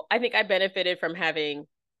 oh, I think I benefited from having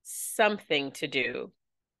something to do,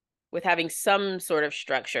 with having some sort of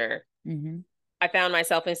structure. Mm-hmm. I found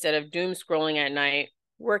myself, instead of doom scrolling at night,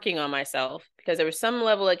 working on myself, because there was some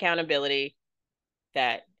level of accountability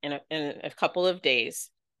that in a couple of days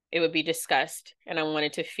it would be discussed, and I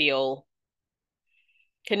wanted to feel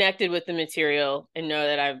connected with the material and know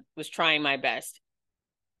that I was trying my best.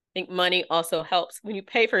 I think money also helps. When you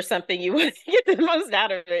pay for something, you want to get the most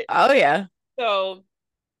out of it. Oh yeah. So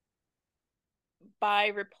by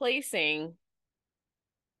replacing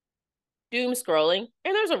doom scrolling,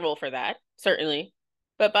 and there's a role for that, certainly,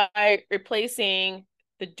 but by replacing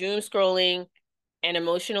the doom scrolling and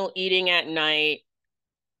emotional eating at night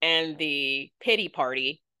and the pity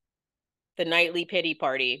party, the nightly pity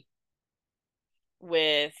party,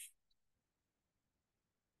 with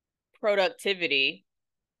productivity,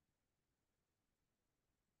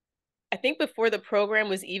 I think before the program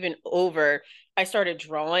was even over, I started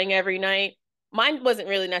drawing every night. Mine wasn't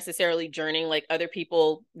really necessarily journaling like other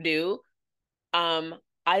people do. Um,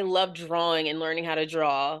 I love drawing and learning how to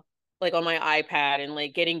draw, like on my iPad, and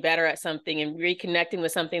like getting better at something and reconnecting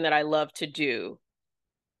with something that I love to do.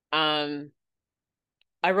 Um,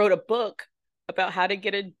 I wrote a book about how to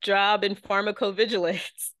get a job in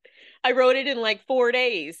pharmacovigilance. I wrote it in like 4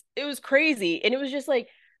 days. It was crazy. And it was just like,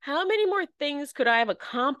 how many more things could I have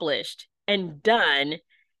accomplished and done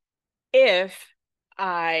if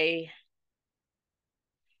I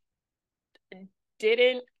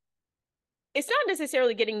didn't? It's not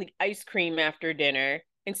necessarily getting the ice cream after dinner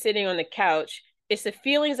and sitting on the couch. It's the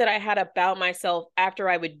feelings that I had about myself after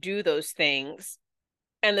I would do those things,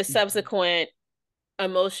 and the subsequent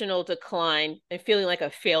emotional decline and feeling like a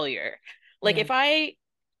failure. Like, Yeah. if I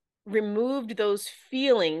removed those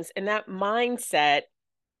feelings and that mindset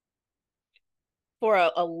for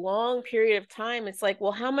a long period of time, it's like,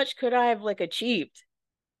 well, how much could I have like achieved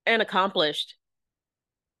and accomplished?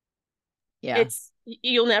 Yeah. It's,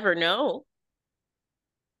 you'll never know.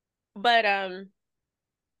 But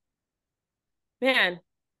man,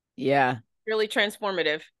 Yeah. really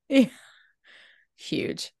transformative.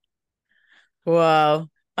 Huge. Whoa.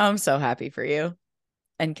 I'm so happy for you.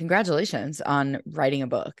 And congratulations on writing a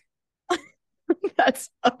book.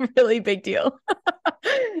 That's a really big deal.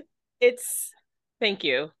 It's, thank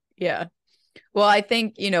you. Yeah. Well, I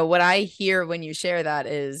think, what I hear when you share that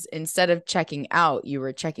is, instead of checking out, you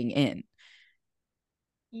were checking in.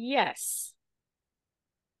 Yes.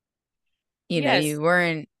 You Yes.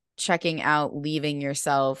 weren't checking out, leaving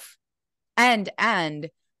yourself. And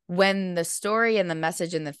when the story and the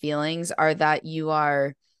message and the feelings are that you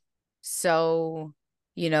are so,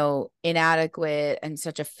 inadequate and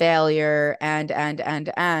such a failure, and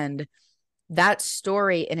that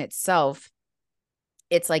story in itself,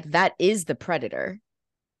 it's like that is the predator.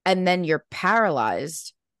 And then you're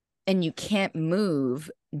paralyzed and you can't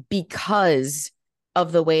move because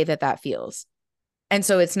of the way that feels. And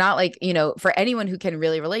so it's not like, for anyone who can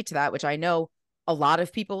really relate to that, which I know a lot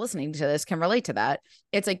of people listening to this can relate to that.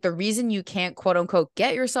 It's like, the reason you can't, quote unquote,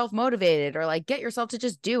 get yourself motivated or like get yourself to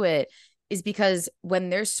just do it is because when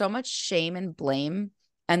there's so much shame and blame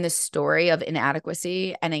and the story of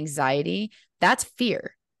inadequacy and anxiety, that's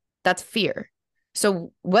fear. That's fear.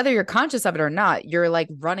 So whether you're conscious of it or not, you're like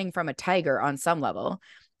running from a tiger on some level,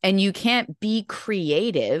 and you can't be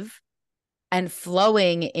creative and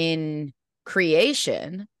flowing in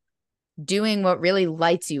creation, doing what really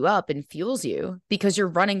lights you up and fuels you, because you're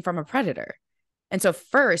running from a predator. And so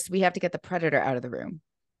first we have to get the predator out of the room.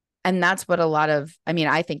 And that's what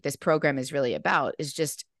I think this program is really about, is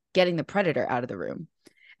just getting the predator out of the room.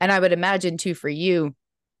 And I would imagine too, for you,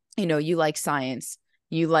 you like science,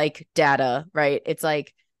 you like data, right? It's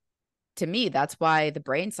like, to me, that's why the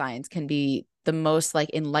brain science can be the most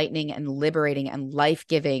like enlightening and liberating and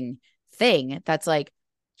life-giving thing. That's like,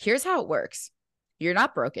 here's how it works. You're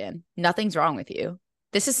not broken. Nothing's wrong with you.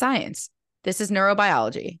 This is science. This is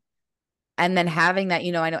neurobiology. And then having that, I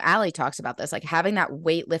know Allie talks about this, like having that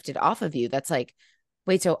weight lifted off of you. That's like,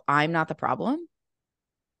 wait, so I'm not the problem?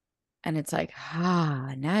 And it's like,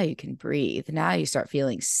 now you can breathe. Now you start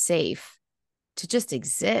feeling safe to just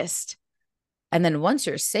exist. And then once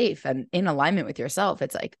you're safe and in alignment with yourself,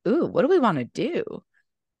 it's like, ooh, what do we want to do?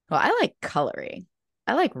 Well, I like coloring.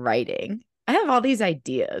 I like writing. I have all these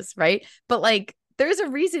ideas, right? But like, there's a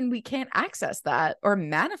reason we can't access that or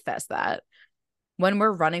manifest that when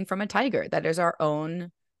we're running from a tiger. That is our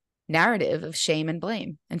own narrative of shame and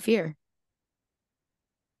blame and fear.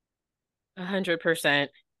 100%.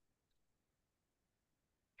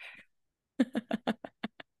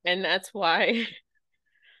 And that's why,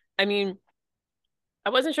 I mean, I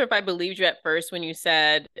wasn't sure if I believed you at first when you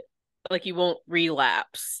said like you won't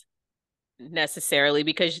relapse necessarily,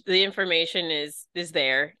 because the information is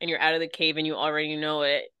there and you're out of the cave and you already know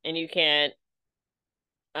it and you can't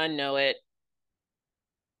unknow it.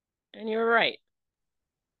 And you're right.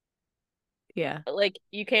 Yeah. Like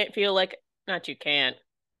you can't feel like, not you can't.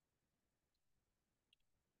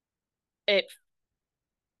 It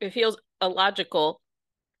it feels illogical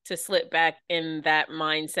to slip back in that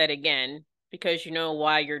mindset again because you know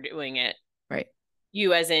why you're doing it. Right.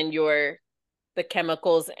 You as in the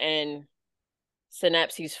chemicals and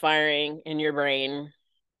synapses firing in your brain.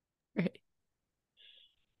 Right.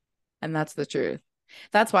 And that's the truth.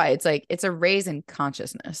 That's why it's like, it's a raise in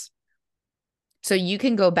consciousness. So you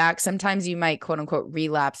can go back. Sometimes you might quote unquote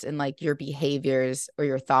relapse in like your behaviors or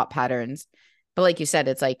your thought patterns. But like you said,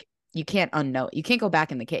 it's like you can't unknow it. You can't go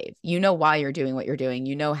back in the cave. You know why you're doing what you're doing.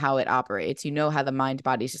 You know how it operates. You know how the mind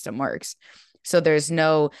body system works. So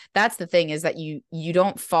that's the thing, is that you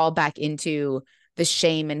don't fall back into the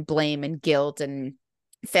shame and blame and guilt and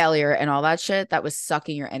failure and all that shit that was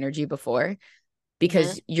sucking your energy before,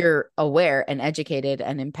 because you're aware and educated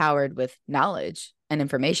and empowered with knowledge and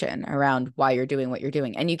information around why you're doing what you're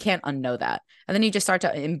doing. And you can't unknow that. And then you just start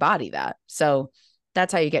to embody that. So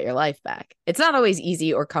that's how you get your life back. It's not always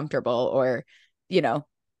easy or comfortable or,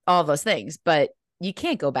 all those things, but you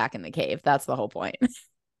can't go back in the cave. That's the whole point.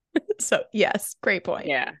 So yes, great point.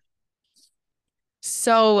 Yeah.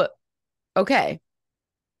 So, okay.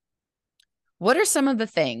 What are some of the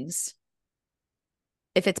things,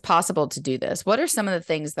 if it's possible to do this, what are some of the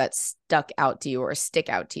things that stuck out to you or stick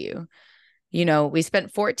out to you? We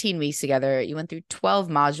spent 14 weeks together. You went through 12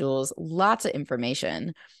 modules, lots of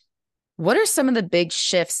information. What are some of the big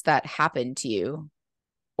shifts that happened to you?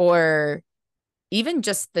 Or even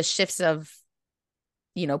just the shifts of,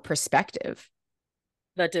 perspective?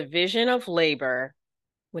 The division of labor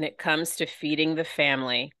when it comes to feeding the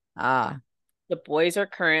family. The boys are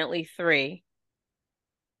currently 3.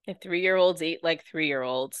 And 3-year-olds eat like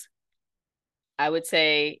 3-year-olds. I would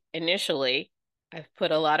say initially, I've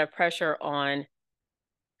put a lot of pressure on.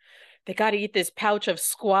 They got to eat this pouch of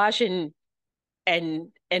squash and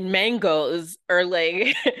mangoes, or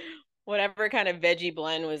like whatever kind of veggie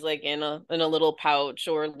blend was like in a little pouch,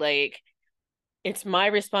 or like it's my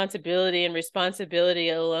responsibility and responsibility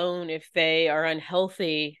alone if they are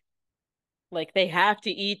unhealthy. Like they have to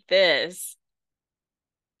eat this.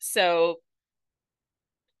 So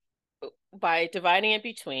by dividing it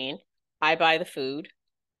between, I buy the food,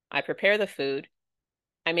 I prepare the food,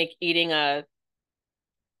 I make eating a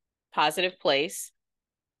positive place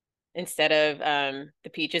instead of the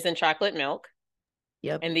peaches and chocolate milk.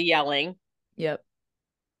 Yep. And the yelling. Yep.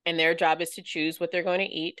 And their job is to choose what they're going to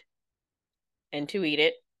eat and to eat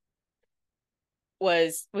it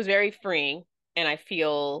was very freeing. And I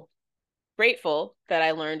feel grateful that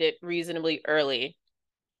I learned it reasonably early.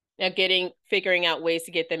 Now, figuring out ways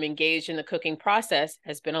to get them engaged in the cooking process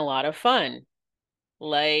has been a lot of fun.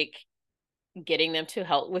 Like getting them to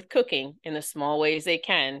help with cooking in the small ways they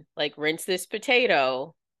can, like rinse this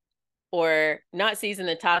potato or not season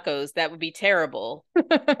the tacos. That would be terrible.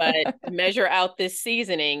 But measure out this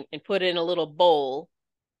seasoning and put it in a little bowl.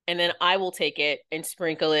 And then I will take it and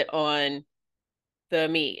sprinkle it on the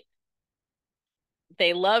meat.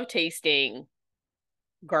 They love tasting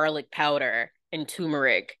garlic powder and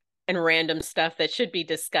turmeric and random stuff that should be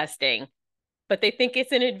disgusting, but they think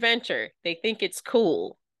it's an adventure. They think it's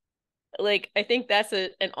cool. Like, I think that's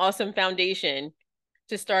an awesome foundation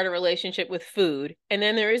to start a relationship with food. And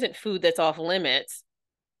then there isn't food that's off limits,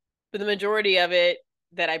 but the majority of it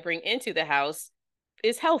that I bring into the house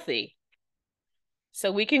is healthy. So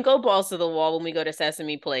we can go balls to the wall when we go to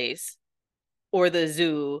Sesame Place or the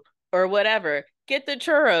zoo or whatever. Get the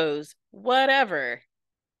churros, whatever.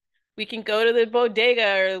 We can go to the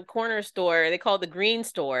bodega or the corner store. They call it the green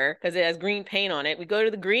store because it has green paint on it. We go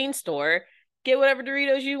to the green store, get whatever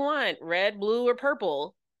Doritos you want, red, blue, or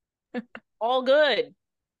purple. All good.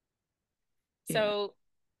 Yeah. So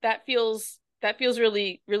that feels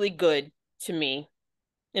really, really good to me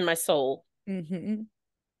in my soul Mm-hmm.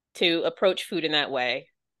 to approach food in that way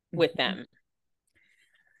with Mm-hmm. them.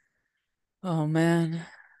 Oh man.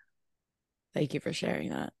 Thank you for sharing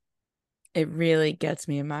that. It really gets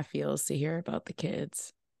me in my feels to hear about the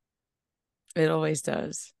kids. It always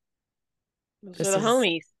does. Those are This the is,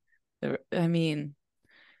 homies. I mean,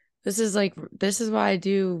 this is why I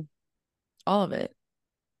do all of it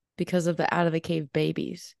because of the out of the cave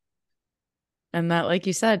babies. And that, like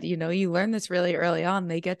you said, you learn this really early on.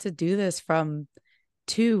 They get to do this from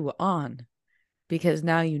 2 on because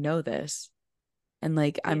now you know this. And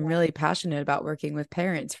like, I'm Yeah. really passionate about working with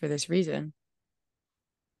parents for this reason.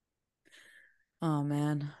 Oh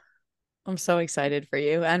man. I'm so excited for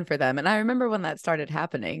you and for them. And I remember when that started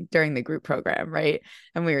happening during the group program, right?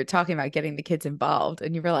 And we were talking about getting the kids involved,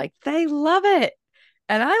 and you were like, they love it.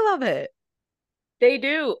 And I love it. They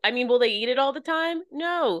do. I mean, will they eat it all the time?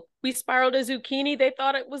 No. We spiraled a zucchini. They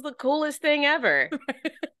thought it was the coolest thing ever.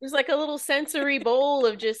 It was like a little sensory bowl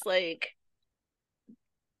of just like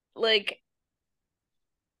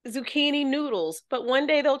zucchini noodles. But one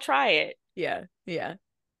day they'll try it. Yeah. Yeah.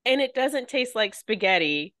 And it doesn't taste like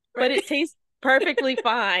spaghetti, but Right. it tastes perfectly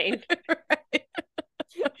fine.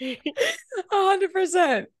 Right.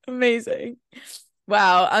 100%. Amazing.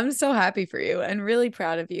 Wow. I'm so happy for you and really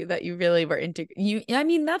proud of you that you really were into you. I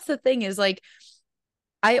mean, that's the thing is like,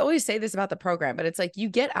 I always say this about the program, but it's like you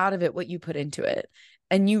get out of it what you put into it.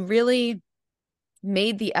 And you really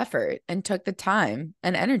made the effort and took the time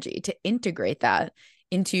and energy to integrate that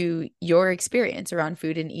into your experience around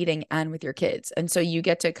food and eating and with your kids. And so you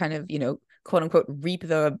get to kind of, quote unquote, reap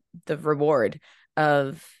the reward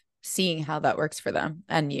of seeing how that works for them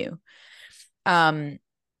and you. Um,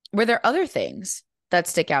 were there other things that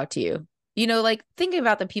stick out to you? Like thinking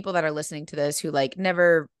about the people that are listening to this who like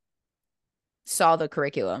never saw the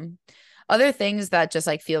curriculum, other things that just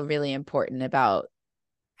like feel really important about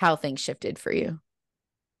how things shifted for you.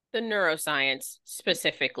 The neuroscience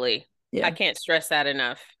specifically. I Yeah. can't stress that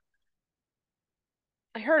enough.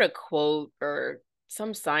 I heard a quote or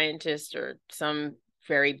some scientist or some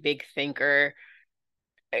very big thinker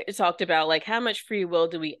talked about like how much free will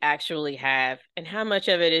do we actually have and how much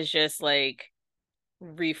of it is just like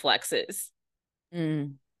reflexes.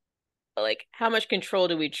 Mm, Like how much control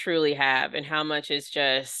do we truly have and how much is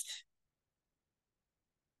just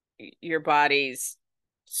your body's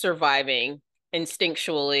surviving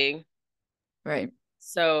instinctually. right.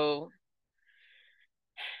 So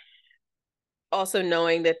also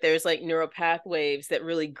knowing that there's like neural pathways that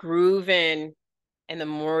really groove in, and the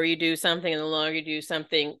more you do something and the longer you do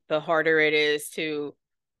something, the harder it is to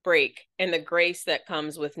break, and the grace that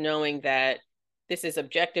comes with knowing that this is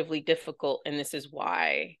objectively difficult and this is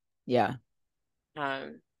why, Yeah.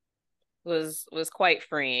 um was quite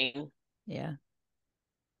freeing. Yeah.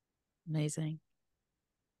 Amazing.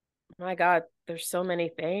 My God, there's so many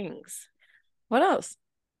things. What else?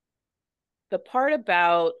 The part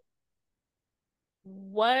about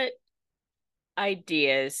what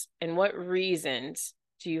ideas and what reasons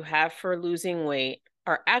do you have for losing weight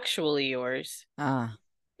are actually yours, Ah,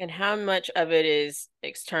 and how much of it is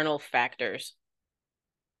external factors.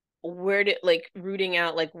 Where did, like, rooting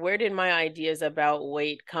out, like, where did my ideas about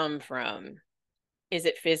weight come from? Is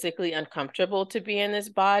it physically uncomfortable to be in this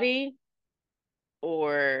body?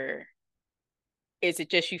 Or is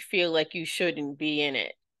it just you feel like you shouldn't be in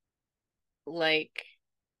it? Like,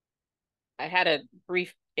 I had a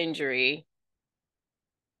brief injury.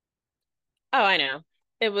 Oh, I know.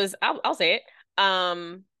 It was, I'll say it.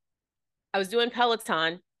 I was doing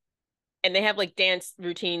Peloton and they have like dance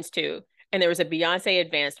routines too. And there was a Beyonce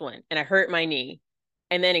advanced one, and I hurt my knee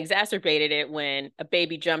and then exacerbated it when a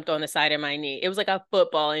baby jumped on the side of my knee. It was like a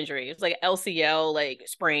football injury. It was like LCL, like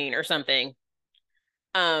sprain or something.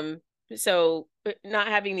 Um, so not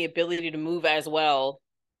having the ability to move as well,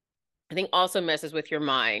 I think also messes with your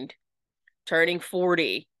mind. Turning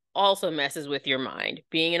 40 also messes with your mind.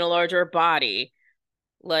 Being in a larger body,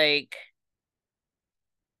 like,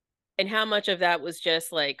 and how much of that was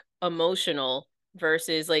just like emotional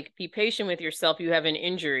versus like be patient with yourself. You have an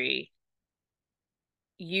injury,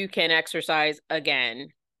 you can exercise again,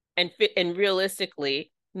 and fit, and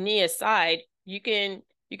realistically, knee aside, you can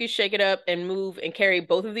shake it up and move and carry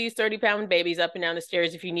both of these 30-pound babies up and down the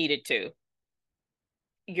stairs if you needed to.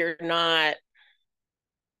 You're not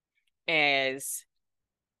as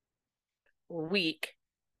weak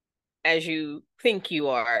as you think you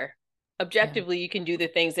are. Objectively, you can do the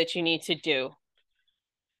things that you need to do.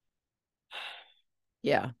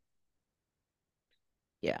 Yeah.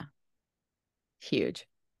 Yeah. Huge.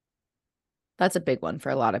 That's a big one for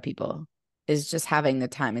a lot of people, is just having the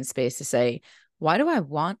time and space to say, why do I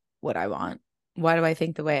want what I want? Why do I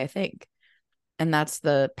think the way I think? And that's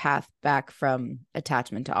the path back from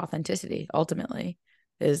attachment to authenticity, ultimately,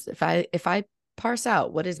 is if I parse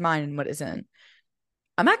out what is mine and what isn't,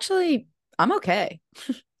 I'm okay.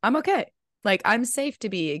 I'm okay. Like, I'm safe to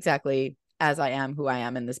be exactly as I am, who I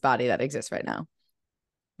am in this body that exists right now,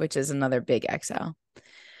 which is another big exhale.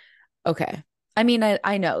 Okay. I mean,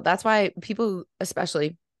 I know that's why people,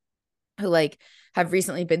 especially who like have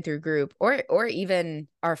recently been through group or even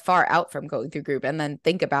are far out from going through group and then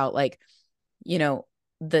think about like, you know,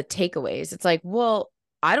 the takeaways. It's like, well,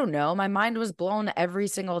 I don't know. My mind was blown every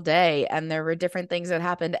single day and there were different things that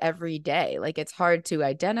happened every day. Like, it's hard to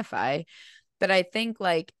identify. But I think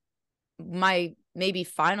like my maybe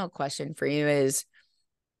final question for you is,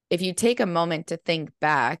 if you take a moment to think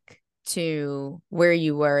back to where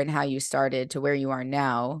you were and how you started to where you are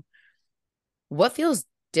now, what feels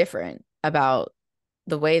different about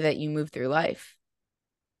the way that you move through life?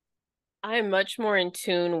 I'm much more in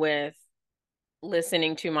tune with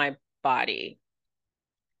listening to my body.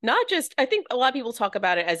 Not just, I think a lot of people talk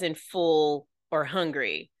about it as in full or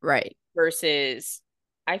hungry Right. versus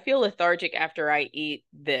I feel lethargic after I eat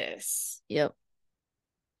this. Yep.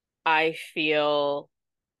 I feel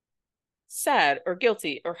sad or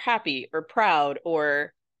guilty or happy or proud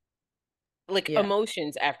or like Yeah.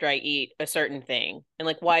 emotions after I eat a certain thing and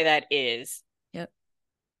like why that is. Yep.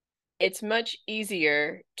 It's much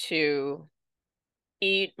easier to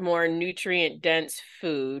eat more nutrient dense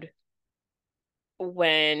food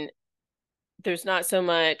when there's not so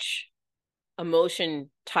much emotion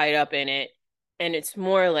tied up in it. And it's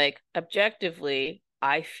more like objectively,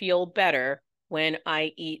 I feel better when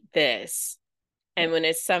I eat this. And when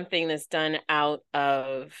it's something that's done out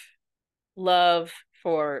of love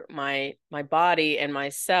for my body and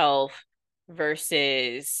myself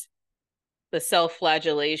versus the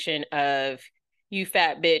self-flagellation of you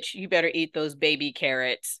fat bitch, you better eat those baby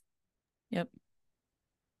carrots. Yep.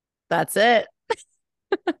 That's it.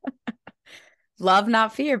 Love,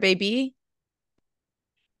 not fear, baby.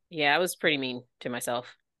 Yeah, I was pretty mean to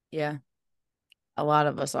myself. Yeah. A lot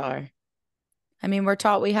of us are. I mean, we're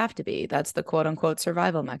taught we have to be. That's the quote unquote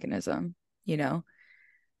survival mechanism, you know?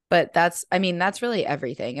 But I mean, that's really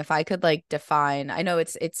everything. If I could like define, I know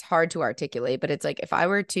it's hard to articulate, but it's like if I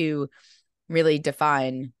were to really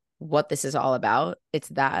define what this is all about, it's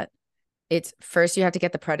that. It's first you have to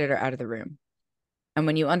get the predator out of the room. And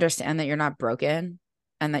when you understand that you're not broken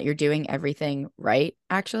and that you're doing everything right,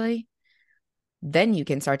 actually, then you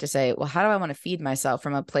can start to say, well, how do I want to feed myself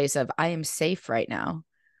from a place of I am safe right now?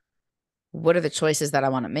 What are the choices that I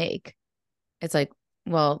want to make? It's like,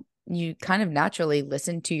 well, you kind of naturally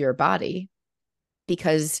listen to your body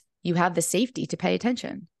because you have the safety to pay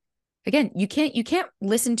attention. Again, you can't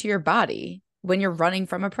listen to your body when you're running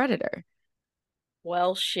from a predator,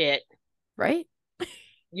 Well, shit. right?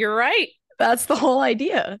 You're right. That's the whole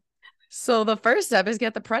idea. So the first step is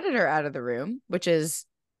get the predator out of the room, which is,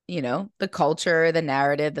 the culture, the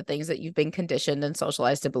narrative, the things that you've been conditioned and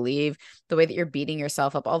socialized to believe, the way that you're beating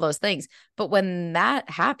yourself up, all those things. But when that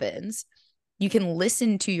happens, you can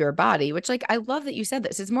listen to your body, which, like, I love that you said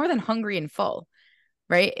this. It's more than hungry and full,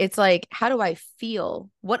 right? It's like, how do I feel?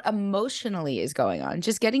 What emotionally is going on?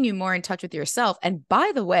 Just getting you more in touch with yourself. And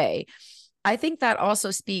by the way, I think that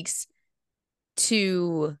also speaks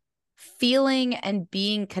to feeling and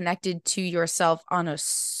being connected to yourself on a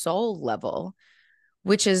soul level,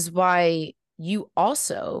 which is why you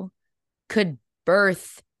also could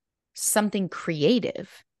birth something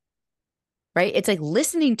creative, right? It's like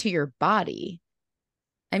listening to your body.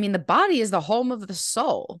 I mean, the body is the home of the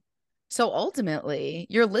soul. So ultimately,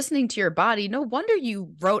 you're listening to your body. No wonder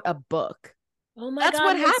you wrote a book. Oh my That's God,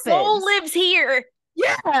 what my soul happens. lives here.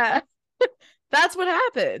 Yeah. That's what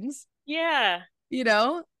happens. Yeah. You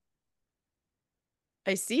know,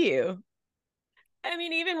 I see you. I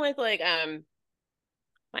mean, even with like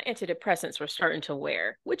my antidepressants were starting to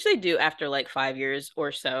wear, which they do after like 5 years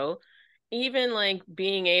or so. Even like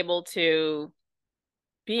being able to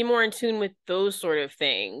be more in tune with those sort of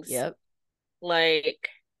things. Yep. Like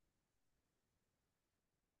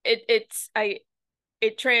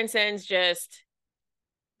it transcends just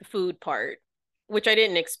the food part, which I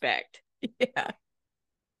didn't expect. Yeah.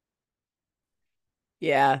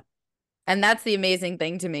 Yeah. And that's the amazing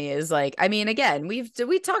thing to me is like, I mean, again, we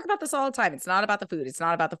talk about this all the time. It's not about the food. It's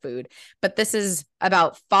not about the food, but this is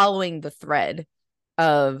about following the thread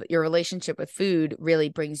of your relationship with food really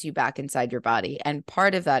brings you back inside your body. And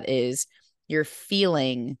part of that is you're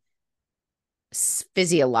feeling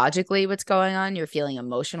physiologically what's going on, you're feeling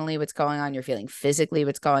emotionally what's going on, you're feeling physically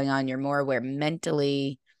what's going on, you're more aware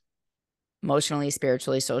mentally, emotionally,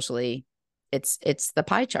 spiritually, socially. It's the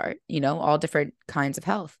pie chart, all different kinds of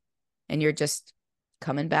health. And you're just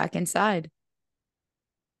coming back inside.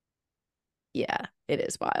 Yeah, it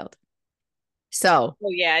is wild. So,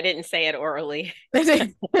 oh yeah, I didn't say it orally.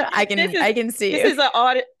 I can see this you. is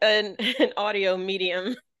an audio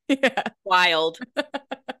medium. Yeah. Wild.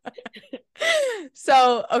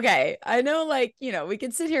 So, okay, I know, we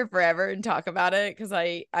could sit here forever and talk about it because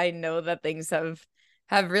I know that things have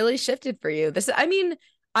really shifted for you.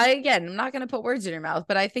 I'm not going to put words in your mouth,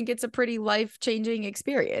 but I think it's a pretty life-changing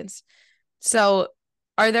experience. So,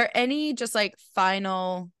 are there any just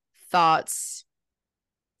final thoughts,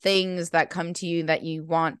 things that come to you that you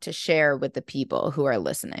want to share with the people who are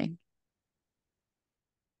listening?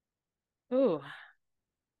 Ooh.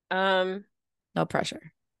 No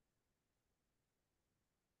pressure.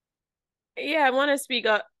 Yeah, I want to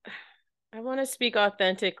speak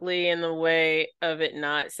authentically in the way of it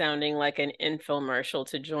not sounding like an infomercial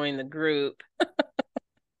to join the group.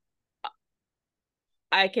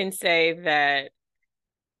 I can say that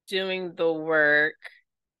doing the work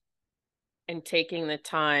and taking the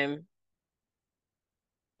time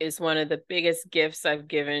is one of the biggest gifts I've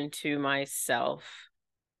given to myself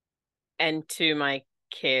and to my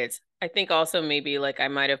kids. I think also maybe I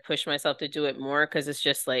might have pushed myself to do it more because it's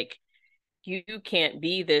just you can't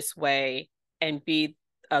be this way and be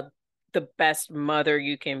a the best mother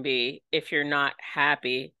you can be if you're not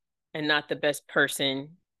happy and not the best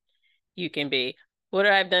person you can be. Would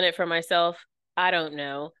I have done it for myself? I don't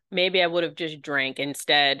know. Maybe I would have just drank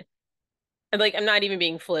instead. I'm not even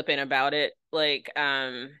being flippant about it.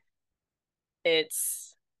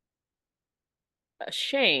 It's a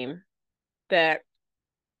shame that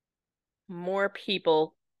more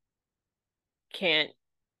people can't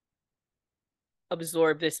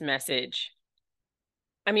absorb this message.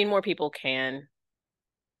 I mean, more people can.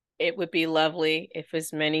 It would be lovely if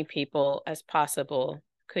as many people as possible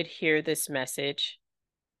could hear this message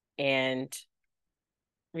and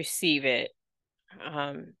receive it,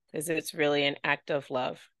 because it's really an act of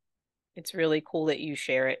love. It's really cool that you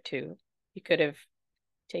share it too. You could have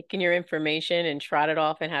taken your information and trotted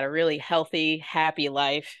off and had a really healthy, happy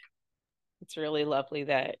life. It's really lovely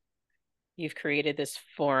that you've created this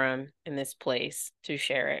forum in this place to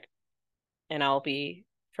share it. And I'll be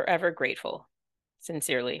forever grateful,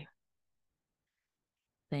 sincerely.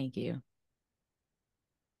 Thank you.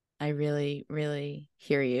 I really, really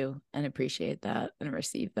hear you and appreciate that and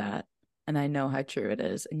receive that. And I know how true it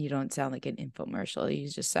is. And you don't sound like an infomercial. You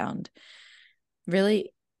just sound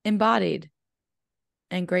really embodied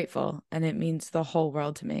and grateful. And it means the whole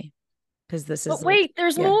world to me because this is But wait,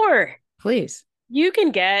 there's more. Please. You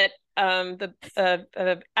can get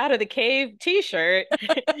the out of the cave t-shirt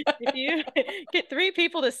if you get 3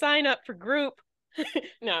 people to sign up for group.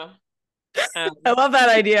 No. I love that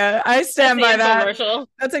idea. I stand by that.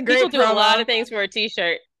 That's a great People do promo. a lot of things for a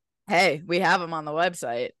t-shirt. Hey, we have them on the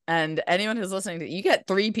website. And anyone who's listening to you get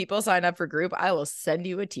 3 people sign up for group, I will send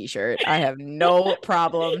you a t-shirt. I have no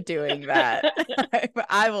problem doing that.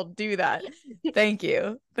 I will do that. Thank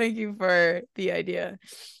you. Thank you for the idea.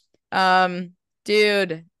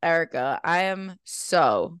 Dude, Erica, I'm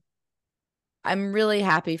really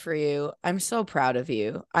happy for you. I'm so proud of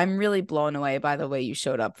you. I'm really blown away by the way you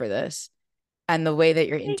showed up for this and the way that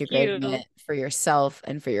you're integrating it for yourself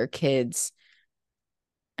and for your kids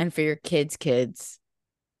and for your kids' kids.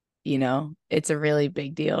 It's a really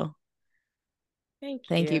big deal.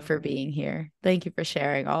 Thank you for being here. Thank you for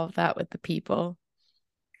sharing all of that with the people.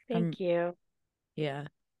 Thank you. Yeah,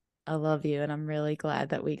 I love you. And I'm really glad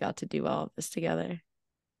that we got to do all of this together.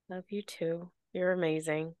 Love you too. You're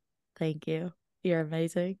amazing. Thank you. You're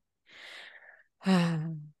amazing.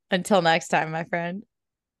 Until next time, my friend.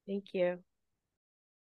 Thank you.